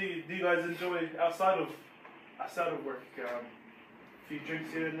now, what do you guys enjoy outside of work? A few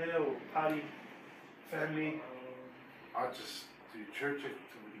drinks here and there, or party, family. I just do church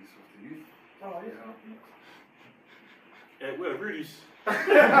activities with the youth. Oh yeah. We're Rudy's.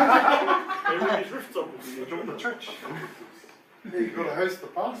 Rudy's rooftop. Join the church. Yeah, you gotta host the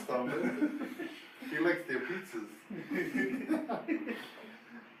pastor, man. He likes their pizzas.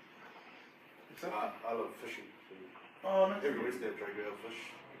 I love fishing. Oh, nice. Every Wednesday I try to go out fish.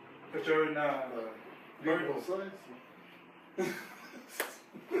 Got your own Beautiful size.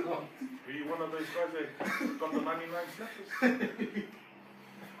 Were you one of those guys that got the 99 snappers?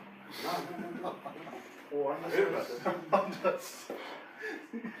 Oh, I heard about that.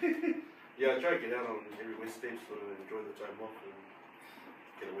 Yeah, I try to get out on every Wednesday to sort of enjoy the time off and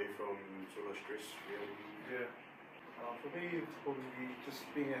get away from sort of stress, reality. Yeah. For me, it's probably just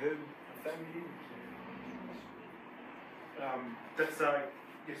being at home, family. That's I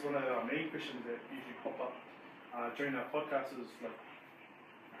guess one of our main questions that usually pop up during our podcast is like,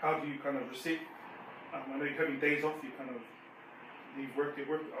 how do you kind of reset? I know you're having days off. You kind of leave work at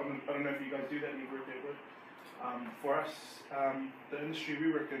work. I don't know if you guys do that. Leave work at work. For us, the industry we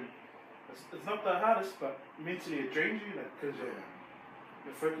work in, it's not the hardest, but mentally it drains you, like because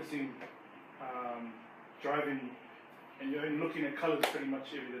you're focusing, driving, and you're only looking at colours pretty much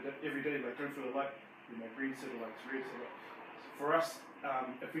every day, like going for the light, green city lights, red city lights. So for us,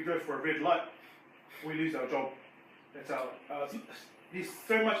 if we go for a red light, we lose our job. That's our. There's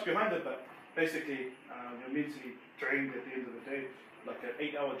so much behind it, but basically, you're mentally drained at the end of the day. Like an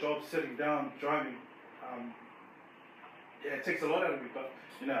 8-hour job, sitting down, driving. It takes a lot out of you, but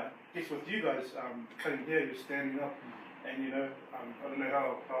I guess with you guys, cutting hair, you're standing up, and I don't know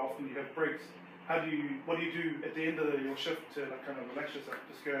how often you have breaks. What do you do at the end of your shift to like kind of relax yourself?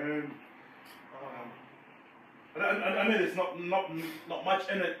 Just go home. I know there's not much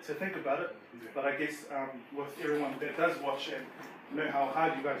in it to think about it, but I guess with everyone that does watch and know how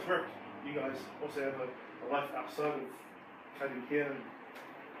hard you guys work, you guys also have a life outside of cutting hair. I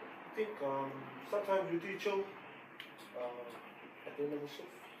think sometimes we do chill at the end of the shift.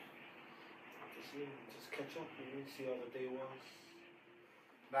 Just catch up, see how the day was.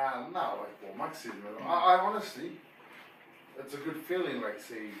 Nah, like what Max said, man. I honestly, it's a good feeling, like,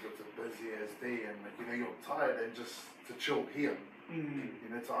 say, you got a busy ass day and, like, you're tired and just to chill here.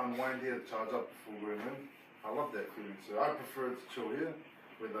 To unwind here, to charge up before going in. I love that feeling. So I prefer to chill here,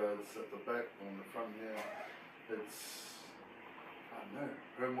 whether it's at the back or in the front here. It's, I don't know,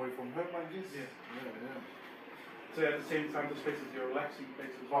 home away from home, I guess. Yeah. Yeah. So at the same time, this place is your relaxing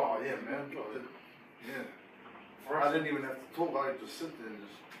place as well. Oh, yeah, man. Yeah. I didn't even have to talk, I could just sit there and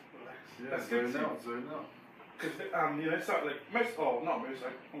just Relax. That's good zone too. out. Because it's not like most, not most,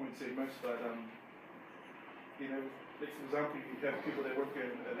 I wouldn't say most, but like for example, you have people that work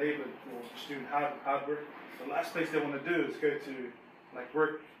in labour or just doing hard work. The last place they want to do is go to like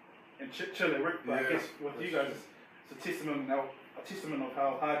work and chill at work. But I guess with you guys, it's a testament of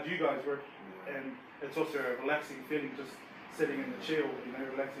how hard you guys work, and it's also a relaxing feeling just sitting in the chair,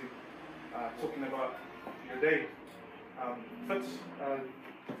 relaxing, talking about your day. Fitz,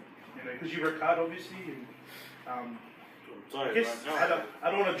 because you work hard obviously, and I'm I sorry, guess right now. I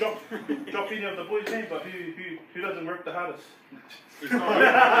don't want to drop any of the boys' names, but who doesn't work the hardest? He's not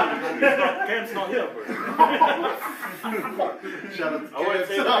here. Cam's not here, bro. Shout out to I won't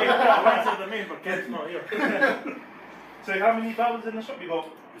say the name. I won't say the name, but Cam's not here. So how many barbers in the shop you got?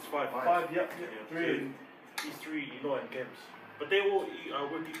 It's five. Five, yep. Yeah, Three. So he's three, and Cam's. But they all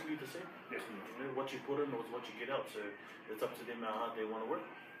work equally the same. Yes. You know, what you put in is what you get out. So it's up to them how hard they want to work.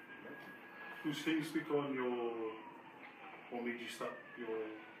 Can you speak on what made you start your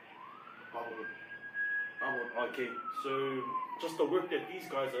barberhood? Okay, so just the work that these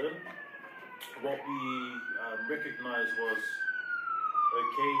guys are in, what we recognized was,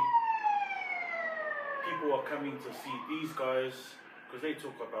 okay, people are coming to see these guys because they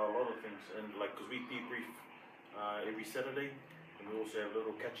talk about a lot of things, and like because we debrief every Saturday, and we also have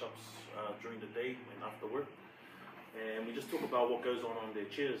little catch-ups during the day and after work, and we just talk about what goes on their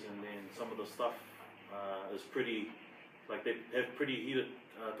chairs, and then some of the stuff is pretty, like they have pretty heated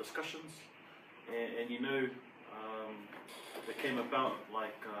discussions, and you know, it came about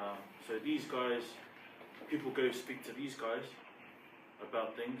like, so these guys, people go speak to these guys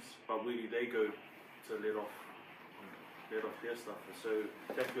about things, but really they go to let off their stuff. And so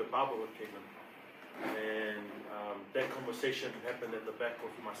that's where barberhood came in. And that conversation happened at the back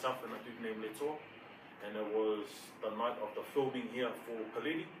of myself and a dude named Leto. And it was the night of the filming here for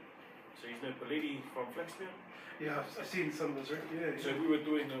Paleti. So you know Paleti from Flaxmere? Yeah, I've seen some of his work. Yeah. So we were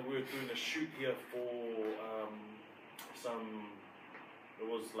doing a shoot here for it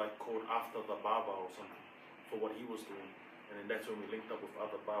was like called After the Barber or something, for what he was doing. And then that's when we linked up with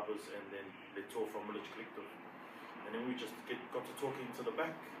other barbers, and then they tore from Village Collective. And then we just got to talking to the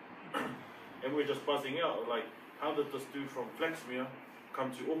back. And we were just buzzing out, like, how did this dude from Flaxmere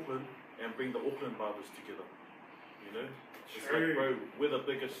come to Auckland and bring the Auckland barbers together? You know? It's like, bro, we're the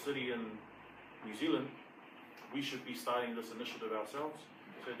biggest city in New Zealand. We should be starting this initiative ourselves.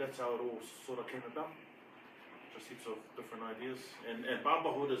 So that's how it all sort of came about. Just heaps of different ideas. And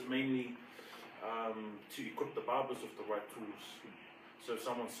barberhood is mainly to equip the barbers with the right tools. So if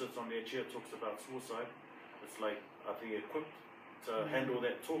someone sits on their chair, talks about suicide, it's like, are they equipped to handle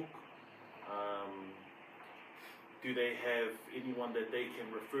that talk? Do they have anyone that they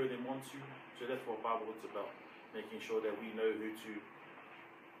can refer them on to? So that's what barberhood's about, making sure that we know who to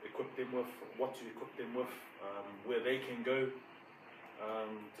equip them with, what to equip them with, where they can go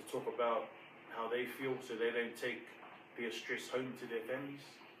to talk about how they feel, so they don't take their stress home to their families.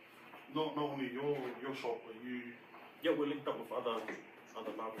 Not only your shop, but you. Yeah, we're linked up with other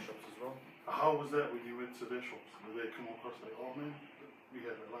barber shops as well. How was that when you went to their shops? Did they come across like, oh man, we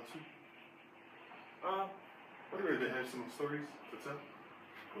had that last week? Whatever, they have some stories to tell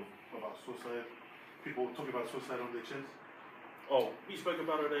about suicide. People talk about suicide on their chairs. Oh, we spoke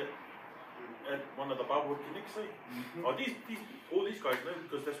about it at one of the Barberhood Connects. Oh, all these guys know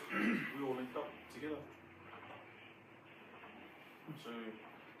because that's we all linked up together. So,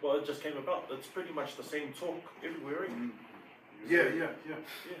 well, it just came about. It's pretty much the same talk everywhere, right? Yeah.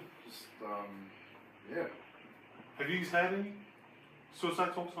 Just yeah. Have you had any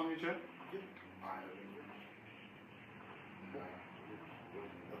suicide talks on your chair? I haven't.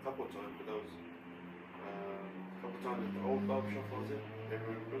 A couple of times, but that was a couple of times at the old barber shop I was at,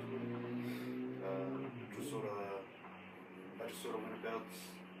 everywhere in Brisbane. Which was I just sort of went about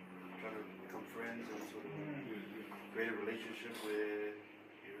trying to become friends and sort of create a relationship where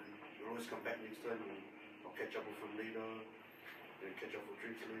you'll always come back next time and I'll catch up with him later, then catch up with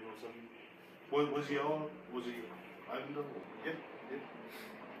drinks later or something. Was he Islander? Yeah.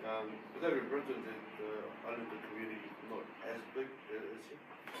 But over in Brisbane, the Islander community is not as big as here.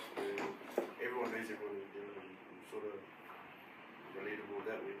 Everyone knows everyone, and sort of relatable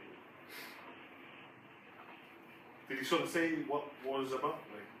that way. Did he sort of say what was it about?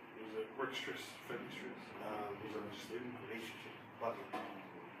 Like, was it work stress, family stress? Was it just Relationship, but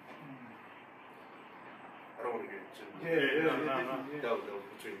I don't want to get into No. That was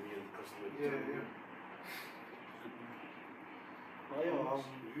between me and the customer. Yeah.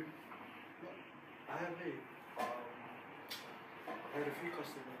 I have had a few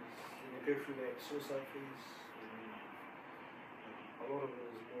customers go through that suicide phase. A lot of it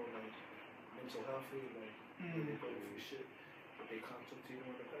is more like mental health, like they're going through shit that they can't talk to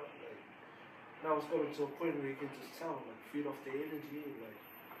anyone about. Like now it's gotten to a point where you can just tell, like feed off their energy, like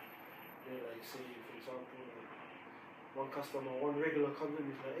say for example, like one customer, one regular comes in,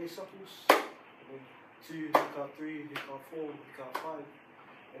 he's like, hey Supples, and then 2 hiccup, 3 hiccup, 4 hiccup, 5,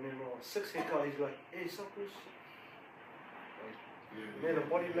 and then 6 hiccup, he's like, hey Supples. And then the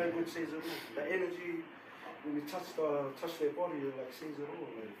body language says it all. The energy, when you touch their body, it like says it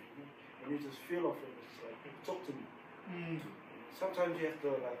all. Like, and you just feel off it. It's like, talk to me. Sometimes you have to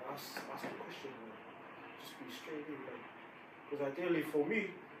like ask the question, like, just be straight in, like, because ideally for me,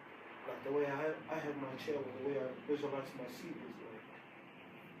 like the way I have my chair or the way I visualize my seat is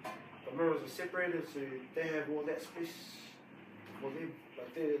like the mirrors are separated, so they have all that space for them, like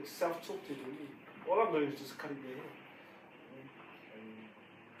they're self-taught to do. All I'm doing is just cutting their hair, and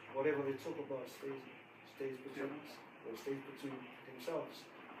whatever they talk about stays between us or stays between themselves.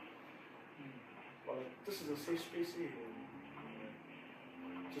 But like, this is a safe space here.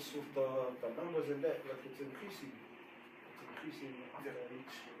 Just with the numbers and that, like it's increasing. It's increasing after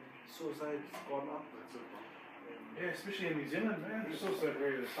each suicide's gone up. Yeah, especially in New Zealand, man, the suicide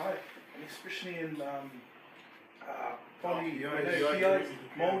rate is high, and especially in Poly, Kia,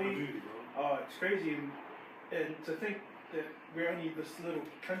 Māori. Oh, it's crazy, and to think that we're only this little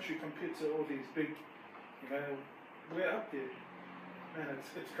country compared to all these big, we're up there, man.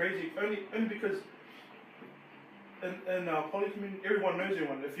 It's crazy. Only because in our Poly community, everyone knows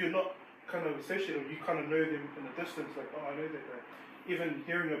everyone. If you're not kind of associated, you kind of know them in the distance. Like, oh, I know that guy. Even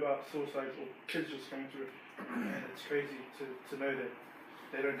hearing about suicides or kids just going through it, and it's crazy to know that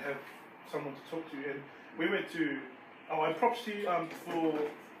they don't have someone to talk to. And we went to, and props to you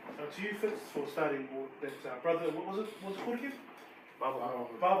to you Fitz for starting that brother. What was it called again?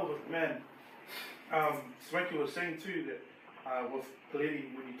 Barberhood, man. Swanky was saying too that with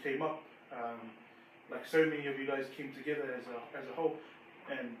Peleni when he came up, like so many of you guys came together as a whole,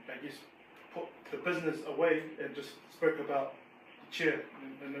 and I guess put the business away and just spoke about chair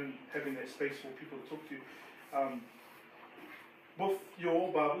and then having that space for people to talk to. With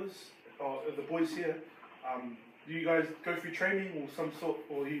your barbers, or the boys here, do you guys go through training or some sort,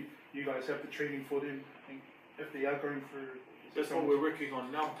 or you guys have the training for them if they are going through? That's what we're working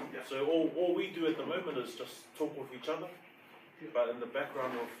on now. Yeah. So all we do at the moment is just talk with each other. But in the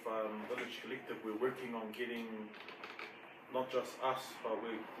background of Village Collective, we're working on getting not just us, but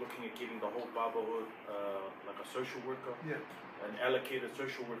we're looking at getting the whole barberhood like a social worker, an allocated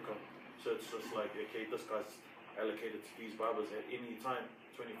social worker. So it's just like, okay, this guy's allocated to these barbers at any time,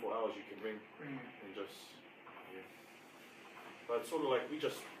 24 hours you can ring and just, But it's sort of like we've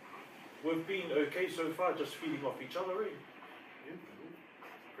been okay so far, just feeding off each other, right?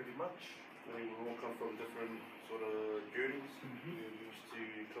 Pretty much. I think we all come from different sort of journeys. We used to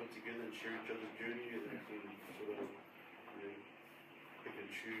come together and share each other's journey, and then we can sort of pick and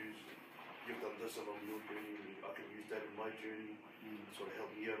choose. You've done this along your journey, I can use that in my journey, sort of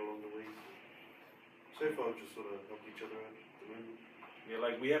help me out along the way. So far, just sort of help each other out at the moment. Yeah,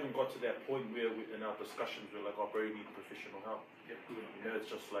 like we haven't got to that point where in our discussions we're like, oh bro, you need professional help. It's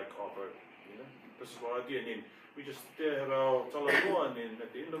just like, oh bro, this is what I do, and then we just have our talamoa, and then at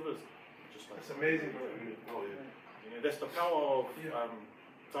the end of it, just like, That's amazing, bro. Oh yeah. That's the power of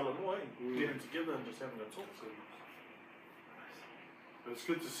talamoa, getting together and just having a talk. But it's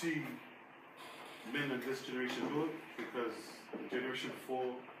good to see men in this generation do it, because the generation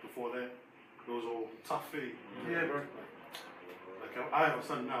before that, it was all tough, Yeah, bro. Like I have a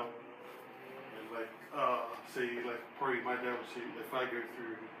son now, and like say like probably my dad would say, if I go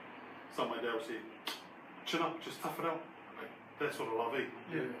through something, my dad would say, chin up, just tough it out. Like that sort of love,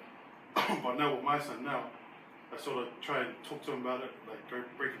 But now with my son now, I sort of try and talk to him about it, like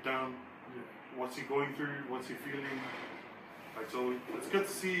break it down. What's he going through? What's he feeling? Like, so it's good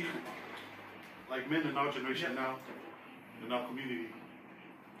to see like men in our generation now, in our community,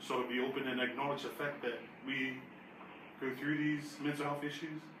 sort of be open and acknowledge the fact that we go through these mental health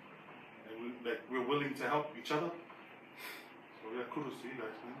issues, and that we're willing to help each other. So yeah, kudos to you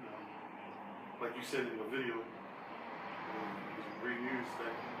guys, man. Like you said in the video, it was great news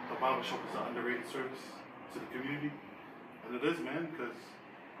that the barbershop is an underrated service to the community, and it is, man. Because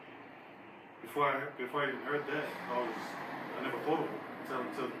before I even heard that, I never thought of it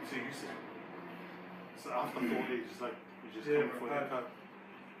until you said it. It's an afterthought. It's just like you just come for that cut.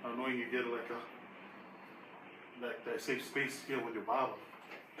 Knowing you get like that safe space here with your barber.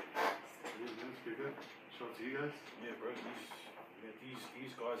 Yeah, man, it's pretty good. Shout out to you guys. Yeah, bro.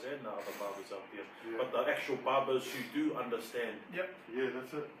 These guys and the other barbers out there, but the actual barbers who do understand. Yeah,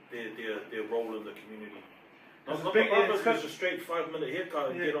 that's it. Their role in the community. Not big, the barbers who's a straight 5-minute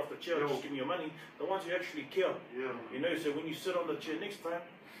haircut and get off the chair and just give me your money. The ones who actually care. So when you sit on the chair next time,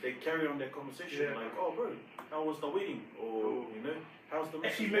 they carry on their conversation like, oh bro, how was the wedding? Or how's the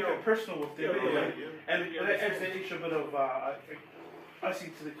actually make it personal with them. And that adds that extra bit of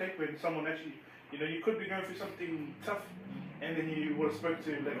icing to the cake when someone actually, you could be going through something tough, and then you would have spoke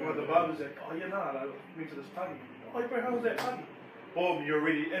to like one of the barbers like, oh yeah, I went to this party. Oh bro, how was that party? Boom, you're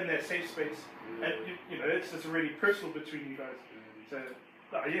already in that safe space, and it's just already personal between you guys. So,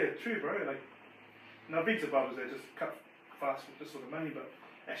 true, bro. Like, Now, I've been to barbers that just cut fast with this sort of money, but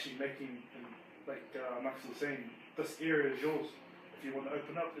actually making, and like Max was saying, this area is yours. If you want to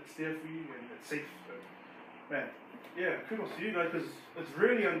open up, it's there for you and it's safe. So, man, yeah, kudos to you guys, because it's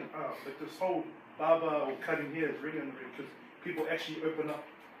really like this whole barber or cutting here is really underrated because people actually open up.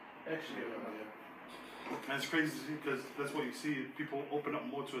 Actually open up. And it's crazy to see because that's what you see. People open up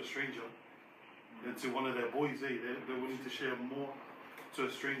more to a stranger than to one of their boys. They're willing to share more to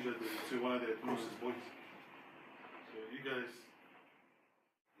a stranger than to one of their closest boys. So you guys.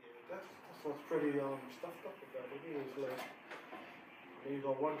 Yeah, that's what's pretty stuffed up about it. It's like you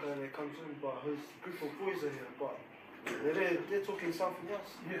got one guy that comes in, but his group of boys are here, but they're talking something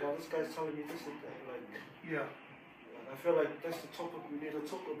else. Yeah. Well, this guy's telling me this and that. Like, Yeah. I feel like that's the topic we need to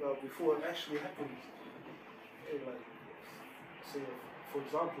talk about before it actually happens. Yeah, like, say, for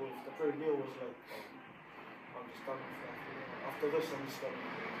example, if the very meal was like, I'm just done with that. After this, I'm just done.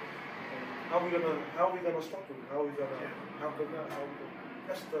 How are we gonna stop him? How are we gonna help him out?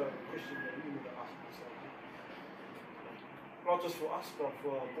 That's the question that we need to ask ourselves. Not just for us, but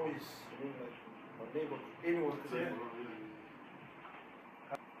for our boys. I mean, like our neighbor, anyone. Yeah.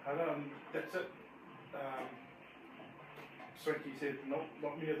 That's it. Swanky said not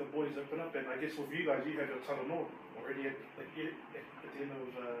many of the boys open up, and I guess with you guys, you had your tunnel north already at the end of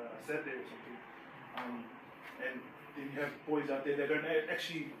Saturday or something, and then you have boys out there that don't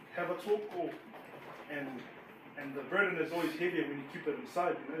actually have a talk, and the burden is always heavier when you keep it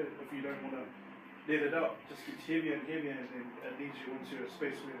inside. You know, if you don't want to let it out, it just gets heavier and heavier, and then it leads you into a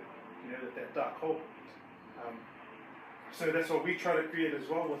space where you know that dark hole. So that's what we try to create as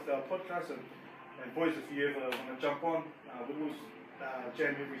well with our podcast. And boys, if you ever want to jump on, we always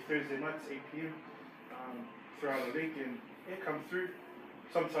jam every Thursday nights, 8 p.m. Throw out a link and come through.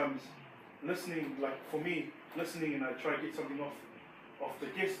 Sometimes listening, like for me, listening and I try to get something off the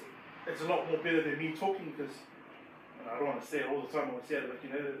guest, it's a lot more better than me talking because I don't want to say it all the time. I want to say it, like, you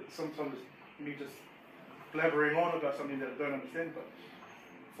know, sometimes me just blabbering on about something that I don't understand. But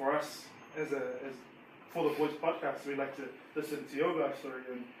for us, as for the Boys podcast, we like to listen to your guys' story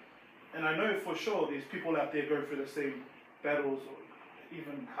and I know for sure there's people out there going through the same battles or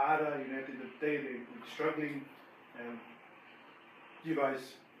even harder, you know, at the end of the day they're struggling and you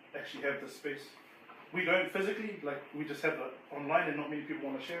guys actually have this space. We don't physically, like we just have it online and not many people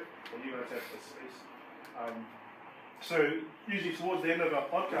want to share it, but you guys have this space. So usually towards the end of our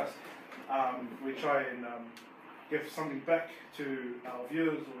podcast, we try and give something back to our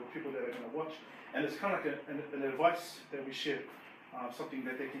viewers or people that are going to watch. And it's kind of like an advice that we share. Something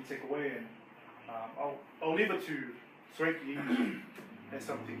that they can take away, and I'll leave it to Swanky as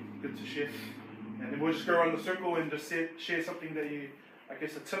something good to share, and then we'll just go around the circle and just share something that you, I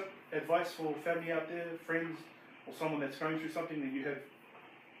guess, a tip, advice for family out there, friends, or someone that's going through something that you have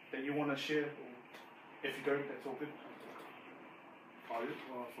that you want to share. Or if you don't, that's all good.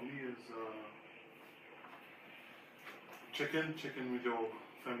 For me is check in with your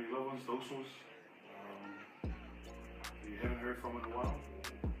family loved ones, those ones. You haven't heard from in a while.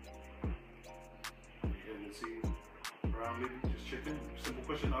 You haven't seen around lately. Just check in. Simple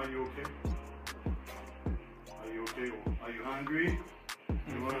question: are you okay? Are you okay? Or are you hungry?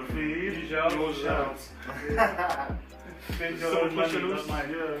 You want to feed? Your shouts. Spend your own money, not mine.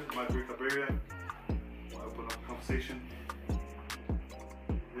 Yeah, might break a barrier. Might open up a conversation.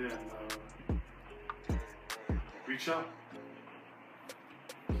 Yeah, and reach out.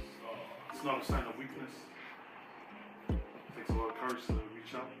 It's not a sign of weakness. Takes a lot of courage to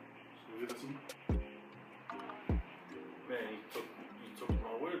reach out. So yeah, that's me. Man, you took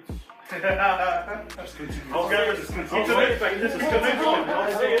my words. Just continue. I was gonna just continue. This is conventional.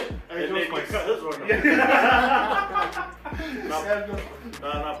 I'll say it. And then you cut his one. No,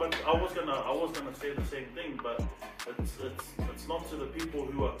 but I was gonna say the same thing, but it's not to the people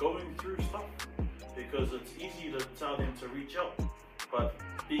who are going through stuff, because it's easy to tell them to reach out, but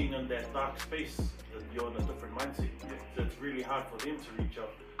being in that dark space, you're in a different mindset. So it's really hard for them to reach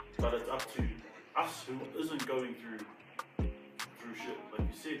out, but it's up to us who isn't going through shit, like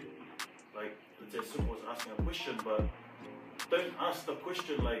you said. Like, it's as simple as asking a question, but don't ask the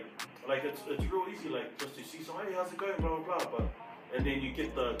question like it's real easy, like just to see someone, hey, how's it going, blah blah blah, but and then you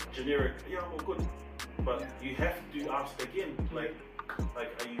get the generic, yeah, I'm all good, but you have to ask again, like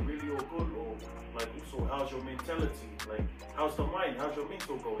are you really all good, or like also how's your mentality, like how's the mind, how's your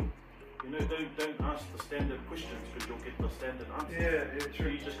mental going? You know, don't ask the standard questions because you'll get the standard answer. Yeah, true.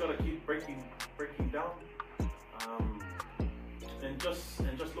 You just gotta keep breaking down, and just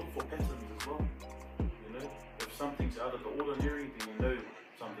look for patterns as well. You know, if something's out of the ordinary, then you know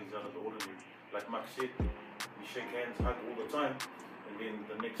something's out of the ordinary. Like Max said, we shake hands, hug all the time, and then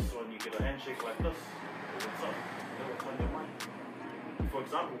the next one you get a handshake like this. What's up? What's on your mind? For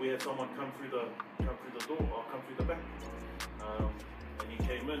example, we had someone come through the door or come through the back, and he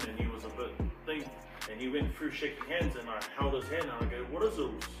came in and he was a bit thing, and he went through shaking hands, and I held his hand and I go, "What is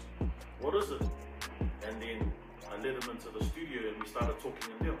it? What is it?" And then I led him into the studio and we started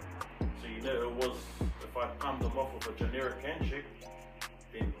talking in there. So you know, it was, if I palmed him off with a generic handshake,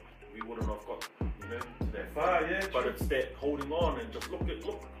 then we wouldn't have got, you know, to that far. Yeah, but true. it's that holding on and just look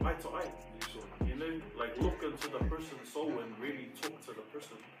eye to eye. You know, like look into the person's soul and really talk to the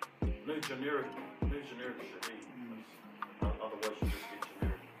person. No generic shit. Otherwise you just get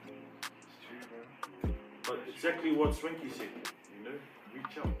generic. It's true, bro. But exactly what Swanky said, you know,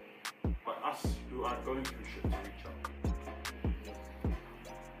 reach out. But us who are going through shit to reach out.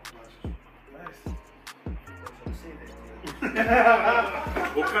 Nice.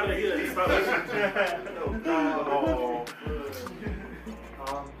 We'll kind of hear it. Oh.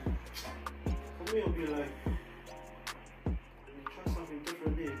 For me, it'll be like, try something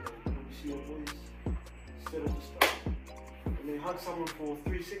different there. Like, when you see your boys, instead of just hug someone for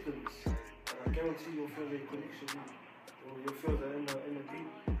 3 seconds, and I guarantee you'll feel the connection, or you'll feel the inner beat.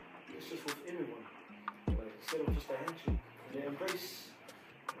 It's just with anyone. Like, instead of just a handshake, and they embrace.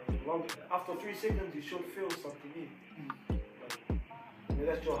 After 3 seconds, you should feel something in. Like,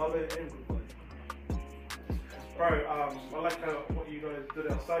 that's your hello and goodbye. Bro, I like what you guys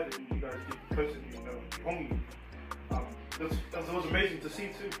did outside, and you guys did closer to Hongi. That was amazing to see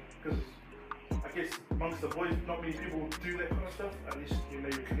too, because I guess amongst the boys, not many people do that kind of stuff. At least you're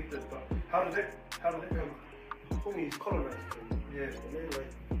connected. But how did that come? Hongi is colonized. Yeah. And then,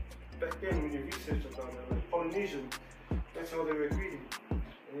 like, back then when you research about it, like Polynesian, that's how they were greeting. And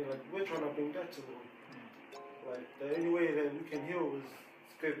they're like, we're trying to bring that to them. Like, the only way that we can heal is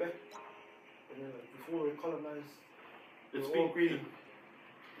to go back. And then, like, before we colonized, It's we were all been greeting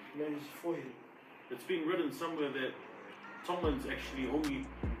men's forehead. It's been written somewhere that Tongan's actually only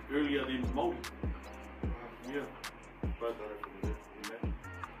earlier than Māori. Yeah. But And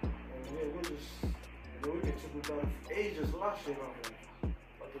yeah, we're just, we get took down ages last year now, man.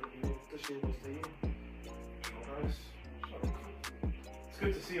 But this year was the year. Nice. It's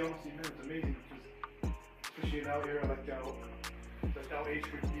good to see, honestly, man. It's amazing because, especially in our era, like our age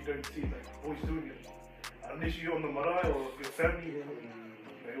group, you don't see like boys doing it. Unless you're on the marae or your family,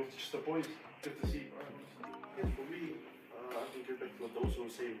 it was just the boys. Good to see, bro. Yeah, for me, I can go back to what Dawson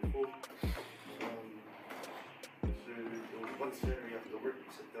was saying before. So it was one Saturday after work, we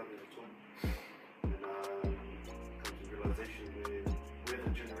sat down at the top and come to the realization we're the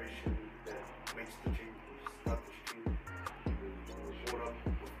generation that makes the change, start the change. We were brought up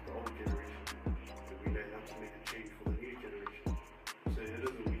with the old generation, and we know how to make a change for the new generation. So it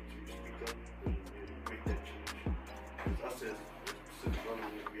isn't we to speak up and make that change. Because us as Pacific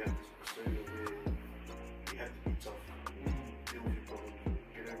Islanders, we have this persona where we have to be tough, deal with your problems,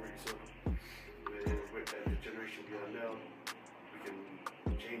 get over yourself. Where we're at the generation we are now, we can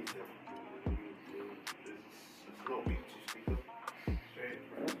change that. It's not weak to speak up.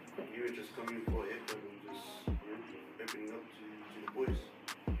 You were just coming for it and just opening up to the boys.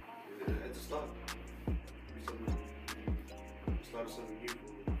 At the start, start something new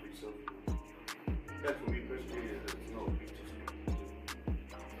for yourself. That for me personally, it's not weak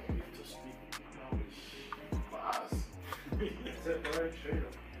to speak. That's it, bro. Straight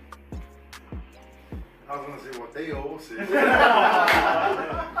up. I was gonna say what they all say.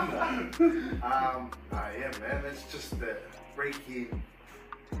 Yeah, man, it's just that breaking,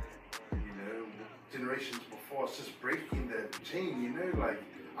 generations before, it's just breaking that chain, like,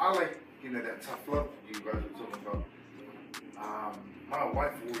 I like, that tough love you guys were talking about. My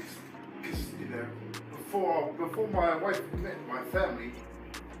wife always, because, before my wife met my family,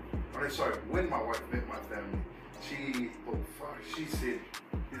 when my wife met my family, she said,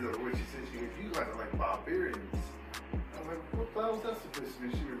 these are the words she said, you guys are like barbarians. I was like, what the hell is that supposed to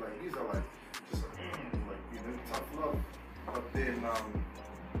mean? She was like, these are like, just tough love. But then,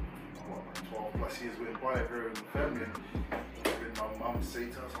 12 plus years went by, her and the family, and my mom say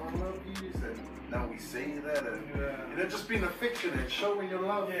to us, I love you, and now we say that, and just being affectionate, showing your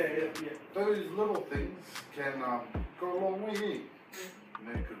love. Yeah. Those little things can go a long way here.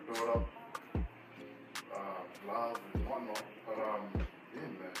 It could build up love and whatnot, but yeah,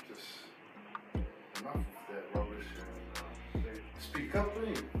 man, just enough of that rubbish and speak up,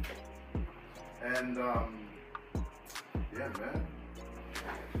 man. And yeah, man,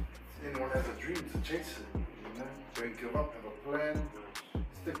 if anyone has a dream to chase it, don't give up, have a plan,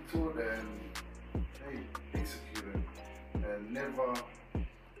 stick to it, and hey, execute it, and never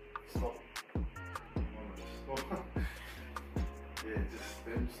stop. Yeah,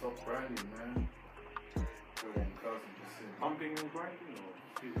 Then stop grinding, man. Everyone cousin just saying. Pumping and grinding, or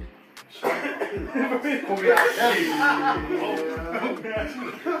Call me out.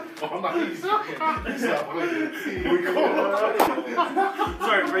 Oh, nice.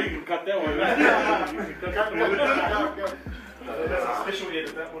 sorry, bro, you can cut that one. That's a special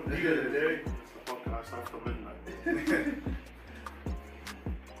edit. That one. You got it there. Podcast after midnight.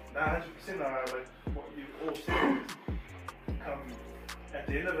 Nah, 100%. Like what you all said. At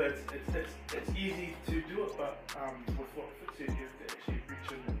the end of it, it's easy to do it, but with what Fitz said, you have to actually reach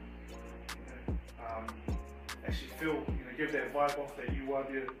in and actually feel, give that vibe off that you are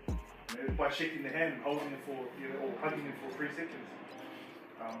there, by shaking the hand and holding it for, or hugging it for 3 seconds.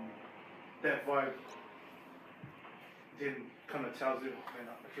 That vibe then kind of tells you, man,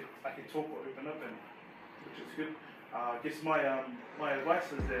 I can talk or open up, and which is good. I guess my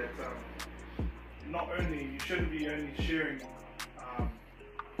advice is that you shouldn't be only sharing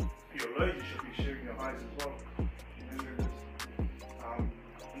your lows, you should be sharing your highs as well.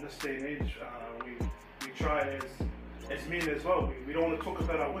 In this day and age, we try as men as well. We don't want to talk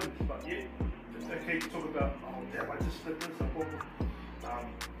about our wins, but yet it's okay to talk about, oh damn, I just did this,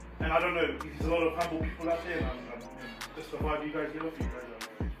 and I don't know, there's a lot of humble people out there, and just the vibe you guys give off, you guys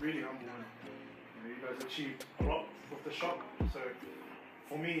are really humble, and you guys achieve a lot with the shop. So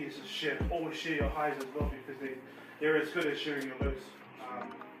for me, it's just always share your highs as well, because they're as good as sharing your lows.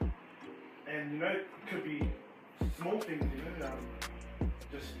 And it could be small things,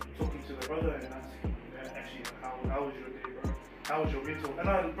 just talking to the brother and asking, actually, how was your day, bro? How was your mental? And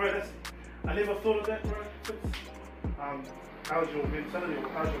I never thought of that, bro. How's your mentality, or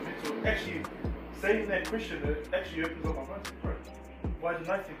how's your mental? Actually, saying that question, it actually opens up my mind, bro. Why didn't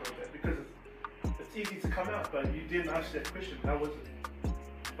I think of that? Because it's easy to come out, but you didn't ask that question. How was it?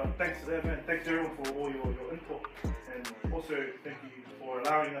 But thanks to that, man. Thanks everyone for all your input, and also thank you for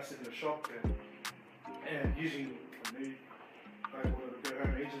allowing us in the shop and using me. I wanted to go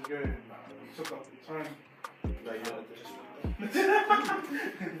home ages ago, and took up the time.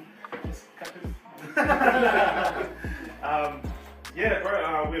 Just cut this. Yeah, bro.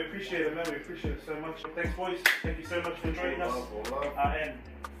 We appreciate it, man. We appreciate it so much. Thanks, boys. Thank you so much for joining us. And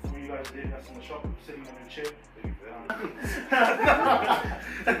for you guys leaving us in the shop, sitting in a chair.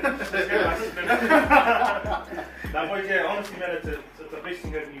 Now, boys, yeah, honestly, man, it's a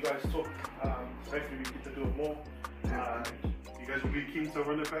blessing having you guys talk. Hopefully, we get to do it more. You guys will be keen to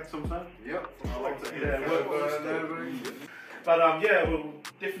run it back sometime? Yep. I like to hear Yeah, but yeah, we'll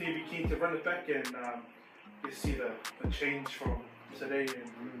definitely be keen to run it back and just see the change from today. And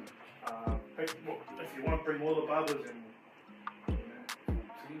if you want to bring all the barbers and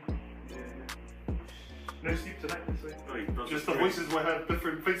no sleep tonight, so. Just the voices will have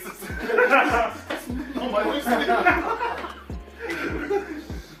different faces. No, my voice.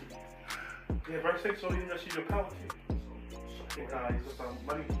 Yeah, bro, thanks for letting us use your power too. I think he's got some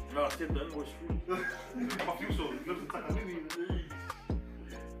money. No, I said the invoice free. Fuck you, so live in time.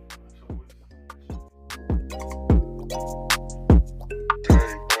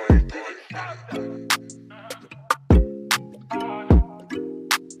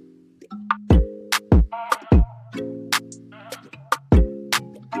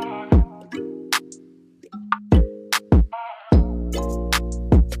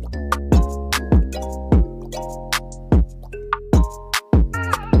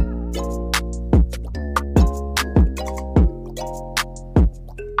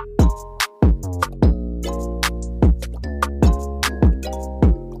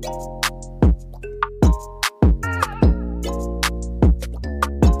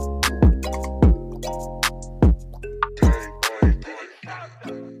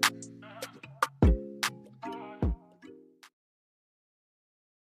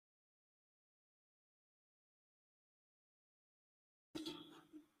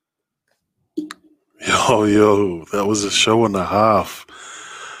 Yo, that was a show and a half.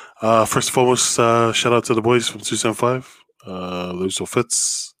 First and foremost, shout out to the boys from 275. Luso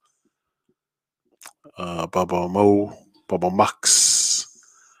Fitz, Baba Mo, Baba Max,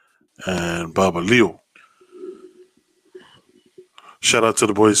 and Baba Leo. Shout out to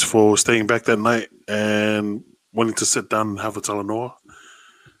the boys for staying back that night and wanting to sit down and have a Talanoa.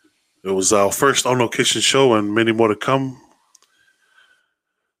 It was our first on location show and many more to come.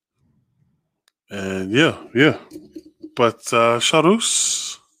 And yeah. But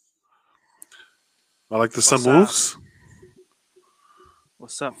Sharus, I like the Sunwolves.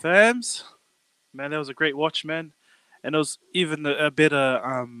 What's up, fams? Man, that was a great watch, man. And it was even a better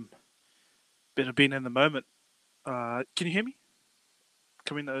being in the moment. Can you hear me?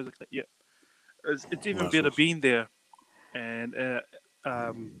 Coming over, yeah. It's even better being there, and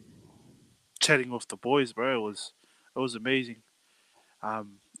chatting with the boys, bro. It was amazing.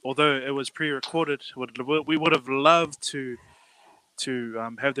 Although it was pre-recorded, we would have loved to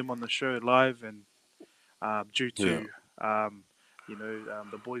have them on the show live, and due to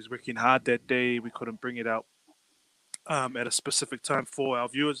the boys working hard that day, we couldn't bring it out at a specific time for our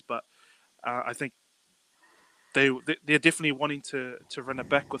viewers. But I think they're definitely wanting to run it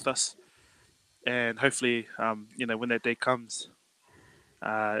back with us, and hopefully, when that day comes,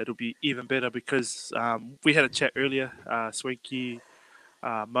 it'll be even better because we had a chat earlier, Swanky,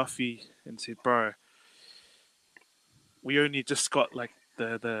 Muffy, and said, bro, we only just got like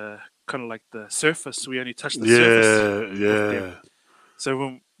the kind of like the surface. We only touched the surface. Yeah.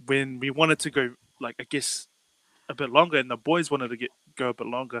 So when we wanted to go, like, I guess a bit longer, and the boys wanted to go a bit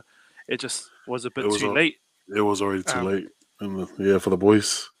longer, it just was a bit too late. It was already too late. For the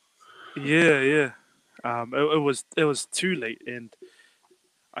boys. Yeah. It was too late, and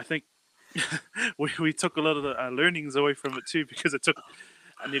I think we took a lot of the learnings away from it too, because it took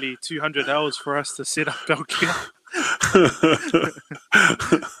nearly 200 hours for us to set up our gear.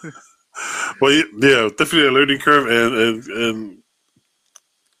 Well, yeah, definitely a learning curve, and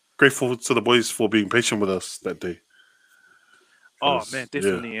grateful to the boys for being patient with us that day. Oh man,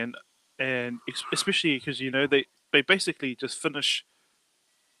 definitely, and especially because they basically just finish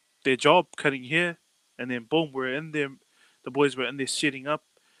their job cutting hair, and then boom, we're in there. The boys were in there setting up.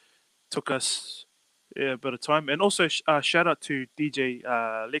 Took us a bit of time, and also shout out to DJ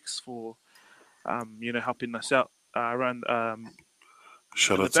Lex for helping us out around.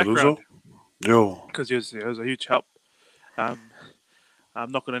 Shout in out the to Luzo. Yo, because it was a huge help. I'm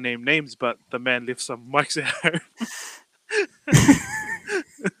not going to name names, but the man left some mics at home.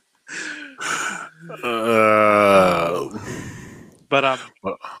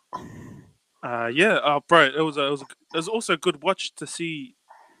 Bro, it was also a good watch to see,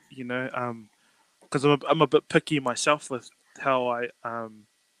 because I'm a bit picky myself with how I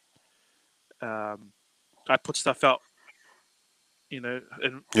put stuff out, in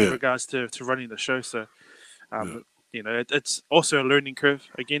regards to running the show. So, it's also a learning curve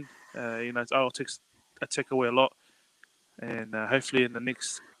again. I'll take away a lot, and hopefully in the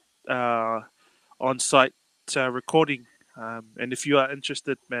next on-site recording. And if you are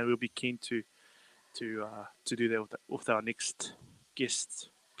interested, man, we'll be keen to do that with our next guests.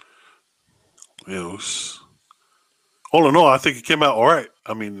 Yes. All in all, I think it came out all right.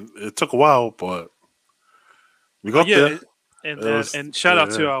 I mean, it took a while, but we got there. And shout out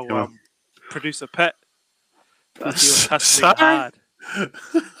to our producer Pat. He was hustling hard.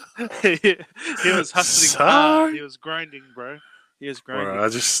 he was hustling hard. He was grinding, bro. He was grinding. Bro, I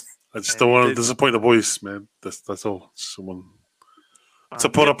just don't want to disappoint the boys, man. That's all. Someone to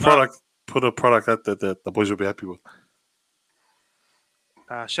put a product out that the boys will be happy with.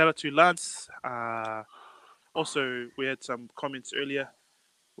 Shout out to Lance. Also, we had some comments earlier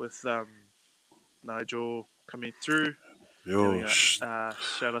with Nigel coming through. Yo, shout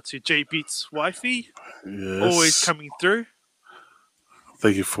out to J Beats wifey. Yes. Always coming through.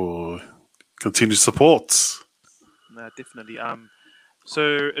 Thank you for continued support. No, definitely.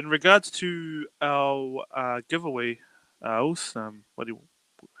 So in regards to our giveaway, how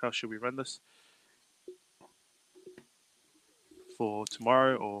should we run this for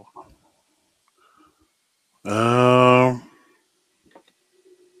tomorrow or?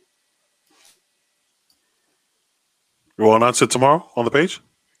 You want to announce it tomorrow on the page?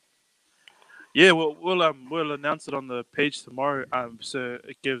 Yeah, we'll announce it on the page tomorrow. So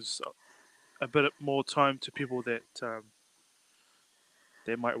it gives a bit more time to people that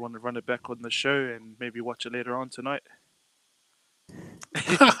they might want to run it back on the show and maybe watch it later on tonight.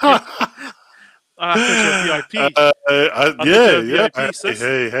 VIP. Yeah. VIP,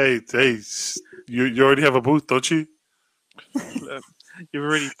 hey. You already have a booth, don't you? You've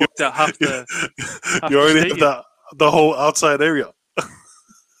already booked out half the. You already have the whole outside area.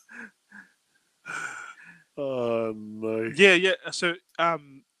 Oh no. Yeah. So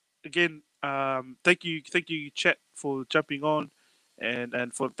again, thank you, chat, for jumping on,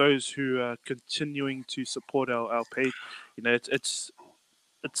 and for those who are continuing to support our page. It's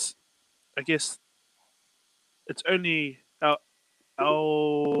I guess it's only our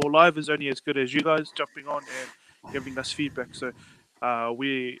live is only as good as you guys jumping on and giving us feedback. So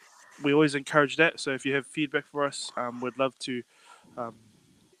we always encourage that. So if you have feedback for us, we'd love to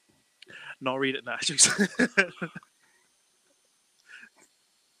not read it now.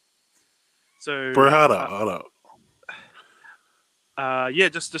 So bro, hold up. Yeah,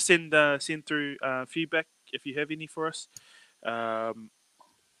 just to send through feedback if you have any for us.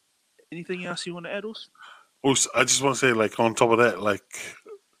 Anything else you want to add, Urs? Also, I just want to say, like, on top of that, like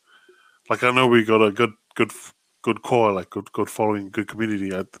I know we got a good core, like good following, good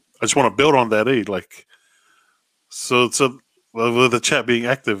community. I just want to build on that, like, so with the chat being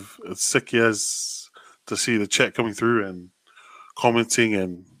active, it's sick as to see the chat coming through and commenting,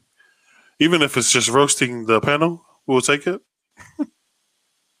 and even if it's just roasting the panel, we'll take it.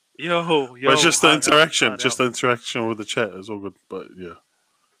 Yo, But it's just the hard help, interaction, hard just help. the interaction with the chat is all good. But yeah,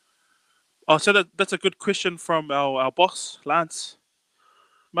 Oh, so that's a good question from our boss, Lance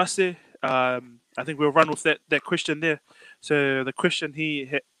Masse. I think we'll run with that question there. So the question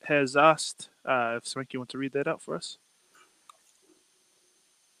he has asked, if Swanky want to read that out for us.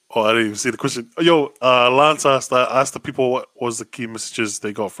 oh, I didn't even see the question. Yo, Lance asked the people what was the key messages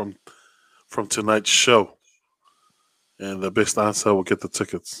they got from tonight's show, and the best answer will get the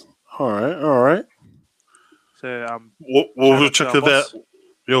tickets. All right. So We'll shout check out to our that. boss.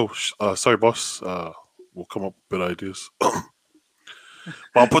 Yo, sorry, boss. We'll come up with ideas. But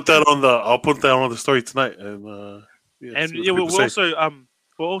I'll put that on the story tonight, and yeah, And see what yeah, people say.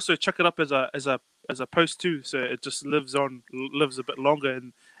 we'll also chuck it up as a post too, so it just lives a bit longer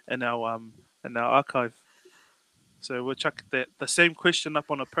in our archive. So we'll chuck the same question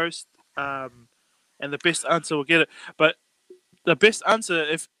up on a post, and the best answer will get it. But the best answer,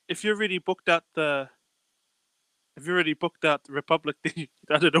 if you already booked out the Republic, then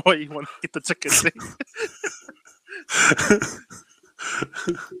I don't know why you want to get the tickets.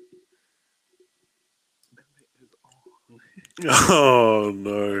 Oh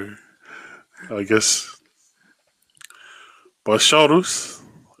no! I guess. But Charles,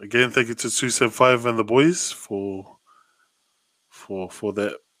 again, thank you to 275 and the boys for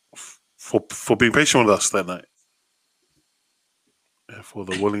that for being patient with us that night, and for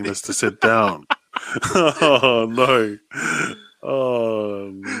the willingness to sit down. Oh no!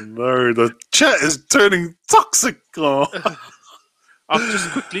 Oh no! The chat is turning toxic. Oh.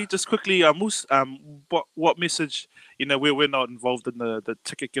 Just quickly, Moose, what message? You know, we're not involved in the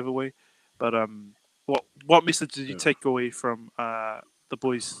ticket giveaway, but what message did you take away from the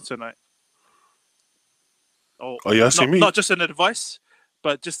boys tonight? Or Are you asking me? not just an advice,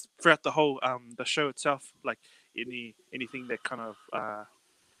 but just throughout the whole the show itself, like anything that kind of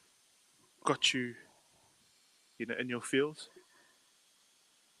got you, you know, in your feels.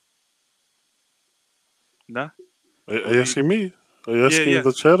 Nah. Are you asking me? Are you asking yeah.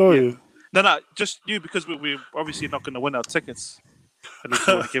 the chat or Yeah. you? No, just you, because we're obviously not going to win our tickets. At least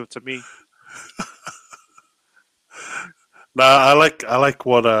you want to give it to me. Nah, I like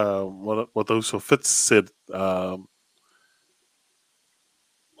what those who Fitz said. To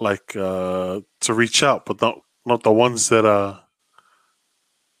reach out, but not the ones that are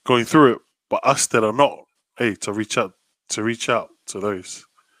going through it, but us that are not. Hey, to reach out to those.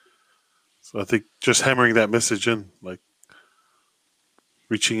 So I think just hammering that message in, like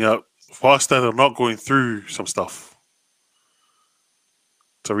reaching out for us that are not going through some stuff,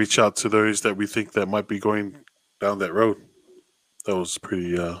 to reach out to those that we think that might be going down that road. That was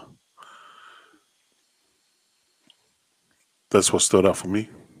pretty. That's what stood out for me,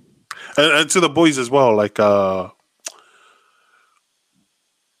 and to the boys as well, like Baba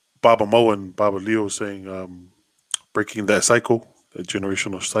Mo and Baba Leo saying, breaking that cycle, that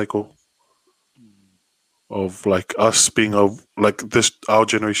generational cycle of like us being our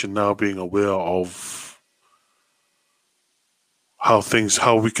generation now being aware of how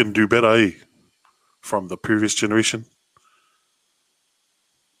we can do better, from the previous generation.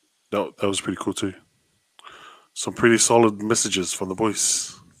 That was pretty cool too. Some pretty solid messages from the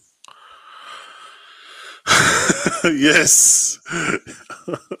boys. Yes.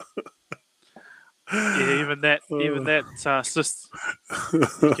 Yeah, even that, sis,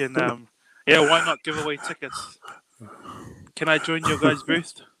 you can, why not give away tickets? Can I join your guys'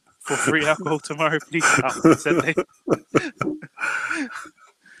 booth for free alcohol tomorrow, please? Saturday.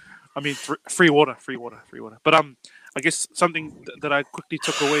 I mean, free water. But I guess something that I quickly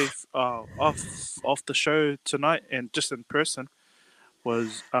took away off the show tonight and just in person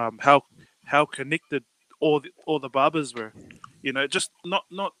was how connected all the barbers were. You know, just not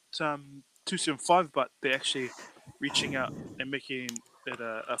 275, but they're actually reaching out and making it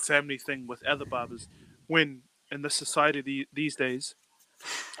a family thing with other barbers. When in this society these days,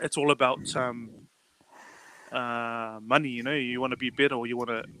 it's all about money. You know, you want to be better, or you want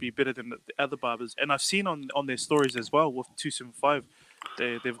to be better than the other barbers. And I've seen on their stories as well with 275,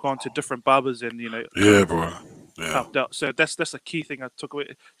 they've gone to different barbers and, you know, Yeah, bro. Yeah. helped out. So that's a key thing I took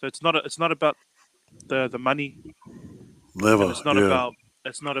away. So it's not about the money. Never. And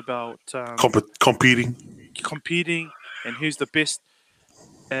it's not about competing. competing and who's the best.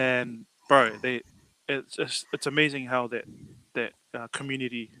 And bro, it's amazing how that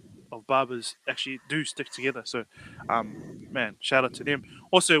community of barbers actually do stick together. So, man, shout out to them.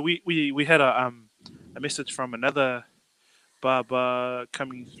 Also, we had a message from another barber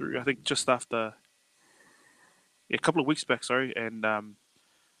coming through. I think just after a couple of weeks back. Sorry, and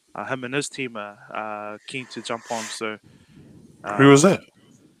him and his team are keen to jump on. So, who was that?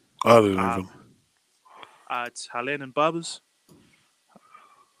 I didn't even. It's Halen and Barbers.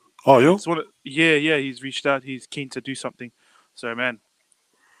 Oh, yo. Yeah. He's reached out. He's keen to do something. So, man,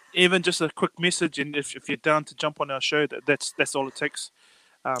 even just a quick message, and if you're down to jump on our show, that's all it takes.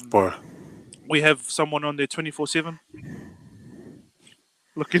 Boy. We have someone on there 24/7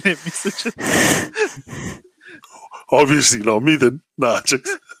 looking at messages. Obviously not me then. Nah, just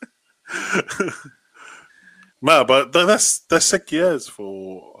nah, but that's sick years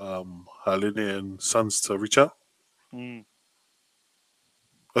for Halini and Sons to reach out.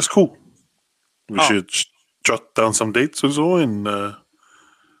 That's cool. We should jot down some dates as well and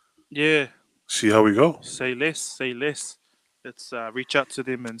see how we go. Say less. Let's reach out to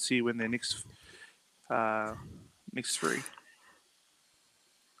them and see when they're next free.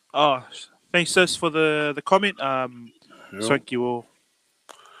 Oh, thanks, sis, for the comment. Thank you all.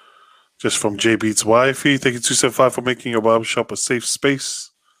 Just from J Beats Wifey, thank you 275 for making your barbershop a safe space.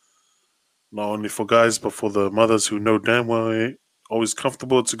 Not only for guys, but for the mothers who know damn well it ain't always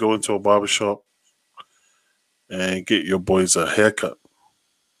comfortable to go into a barbershop and get your boys a haircut.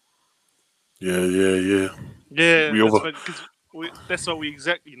 Yeah. Yeah, that's what we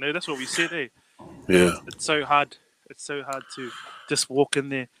exactly, that's what we said, eh? Yeah. It's so hard. It's so hard to just walk in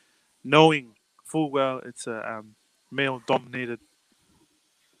there knowing full well it's a male-dominated.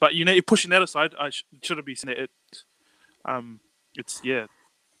 But, you're pushing that aside. I shouldn't be saying it. It's, the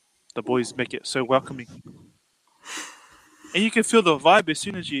boys make it so welcoming. And you can feel the vibe as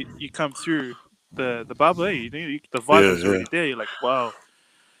soon as you come through the barber, eh? The vibe is already there. You're like, wow.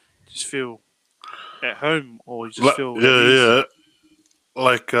 Just feel at home, or you just feel... Yeah.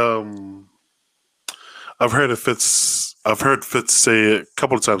 Like, I've heard Fitz say a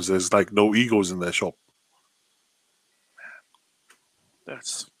couple of times there's like no egos in their shop.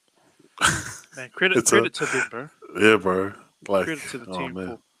 That's man, credit to them, bro. Yeah, bro. Like, credit to the team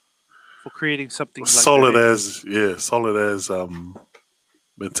for creating something like solid that. Solid as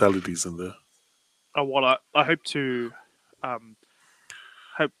mentalities in there. Oh, well, I hope to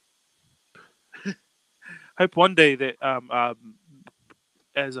hope one day that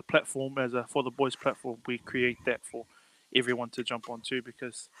as a platform, For the Boys platform, we create that for everyone to jump onto,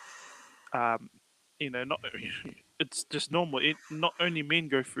 because it's just normal. Not only men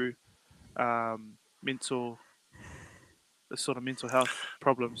go through mental health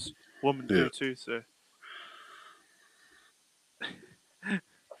problems, women do too. So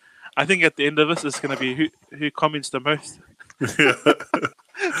I think at the end of this, it's going to be who comments the most.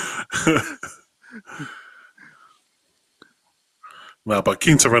 Nah, but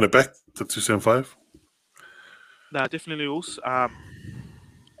keen to run it back to 275. Nah, definitely also.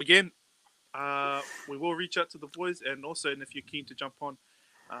 Again, we will reach out to the boys, and if you're keen to jump on,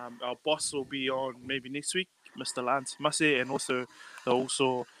 our boss will be on maybe next week, Mr. Lance Masse, and also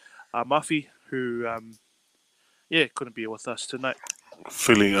Mafi, who couldn't be with us tonight.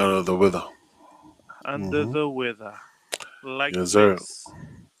 Feeling under the weather. The weather. Like yes, sir. this.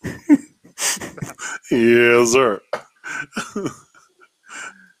 Yes, sir.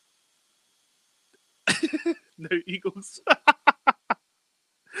 No Eagles.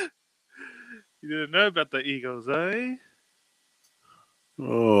 You didn't know about the Eagles, eh?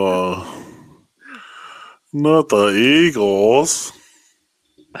 Oh, not the Eagles.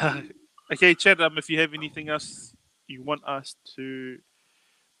 Okay, Chad, if you have anything else you want us to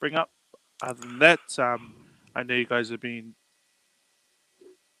bring up, other than that, I know you guys have been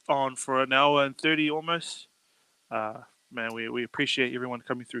on for an hour and 30 almost. Man, we appreciate everyone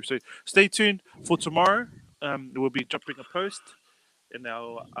coming through. So stay tuned for tomorrow. We'll be dropping a post in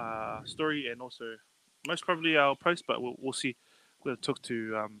our story, and also most probably our post, but we'll see. We'll talk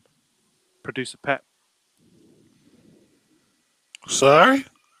to producer Pat. Sorry?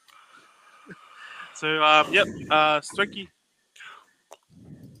 So, Strikey.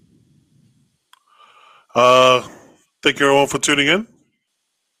 Thank you everyone for tuning in.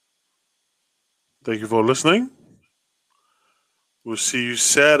 Thank you for listening. We'll see you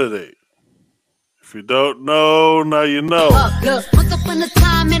Saturday. If you don't know, now you know. Look, once upon a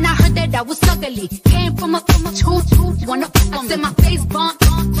time, and I heard that I was ugly. Came from a truth, wanna I said my face bump,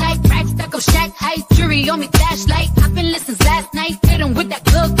 tight rack, stack of shack, high jury on me, flashlight. I've been listening last night, hit 'em with that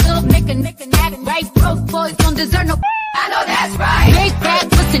good, make a nap, right? Broke boys don't deserve no. I know that's right. Big bad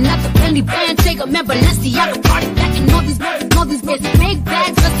pussy, not the Fendi band, take a man, Balenciaga party back and all these bitches, big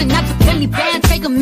bags, bustin' out